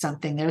wanting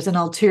something. There's an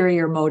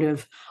ulterior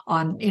motive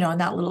on, in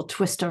that little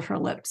twist of her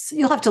lips.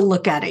 You'll have to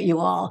look at it, you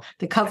all.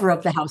 The cover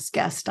of The House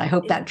Guest. I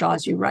hope that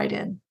draws you right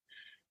in.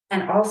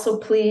 And also,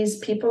 please,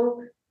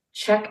 people,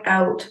 check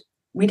out,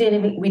 we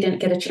didn't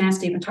get a chance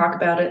to even talk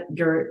about it,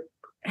 your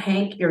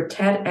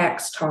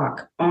TEDx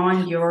talk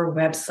on your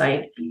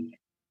website.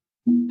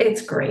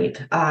 It's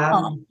great.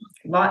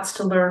 Lots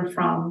to learn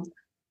from.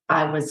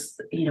 I was,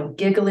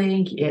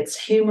 giggling. It's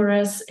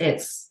humorous.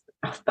 It's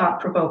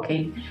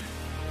thought-provoking.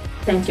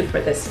 Thank you for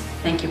this.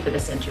 Thank you for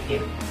this interview.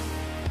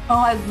 Oh,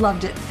 I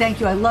loved it. Thank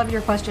you. I love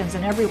your questions,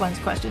 and everyone's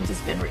questions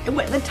has been,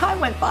 the time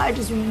went by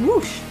just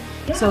whoosh.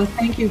 Yeah. So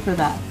thank you for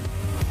that.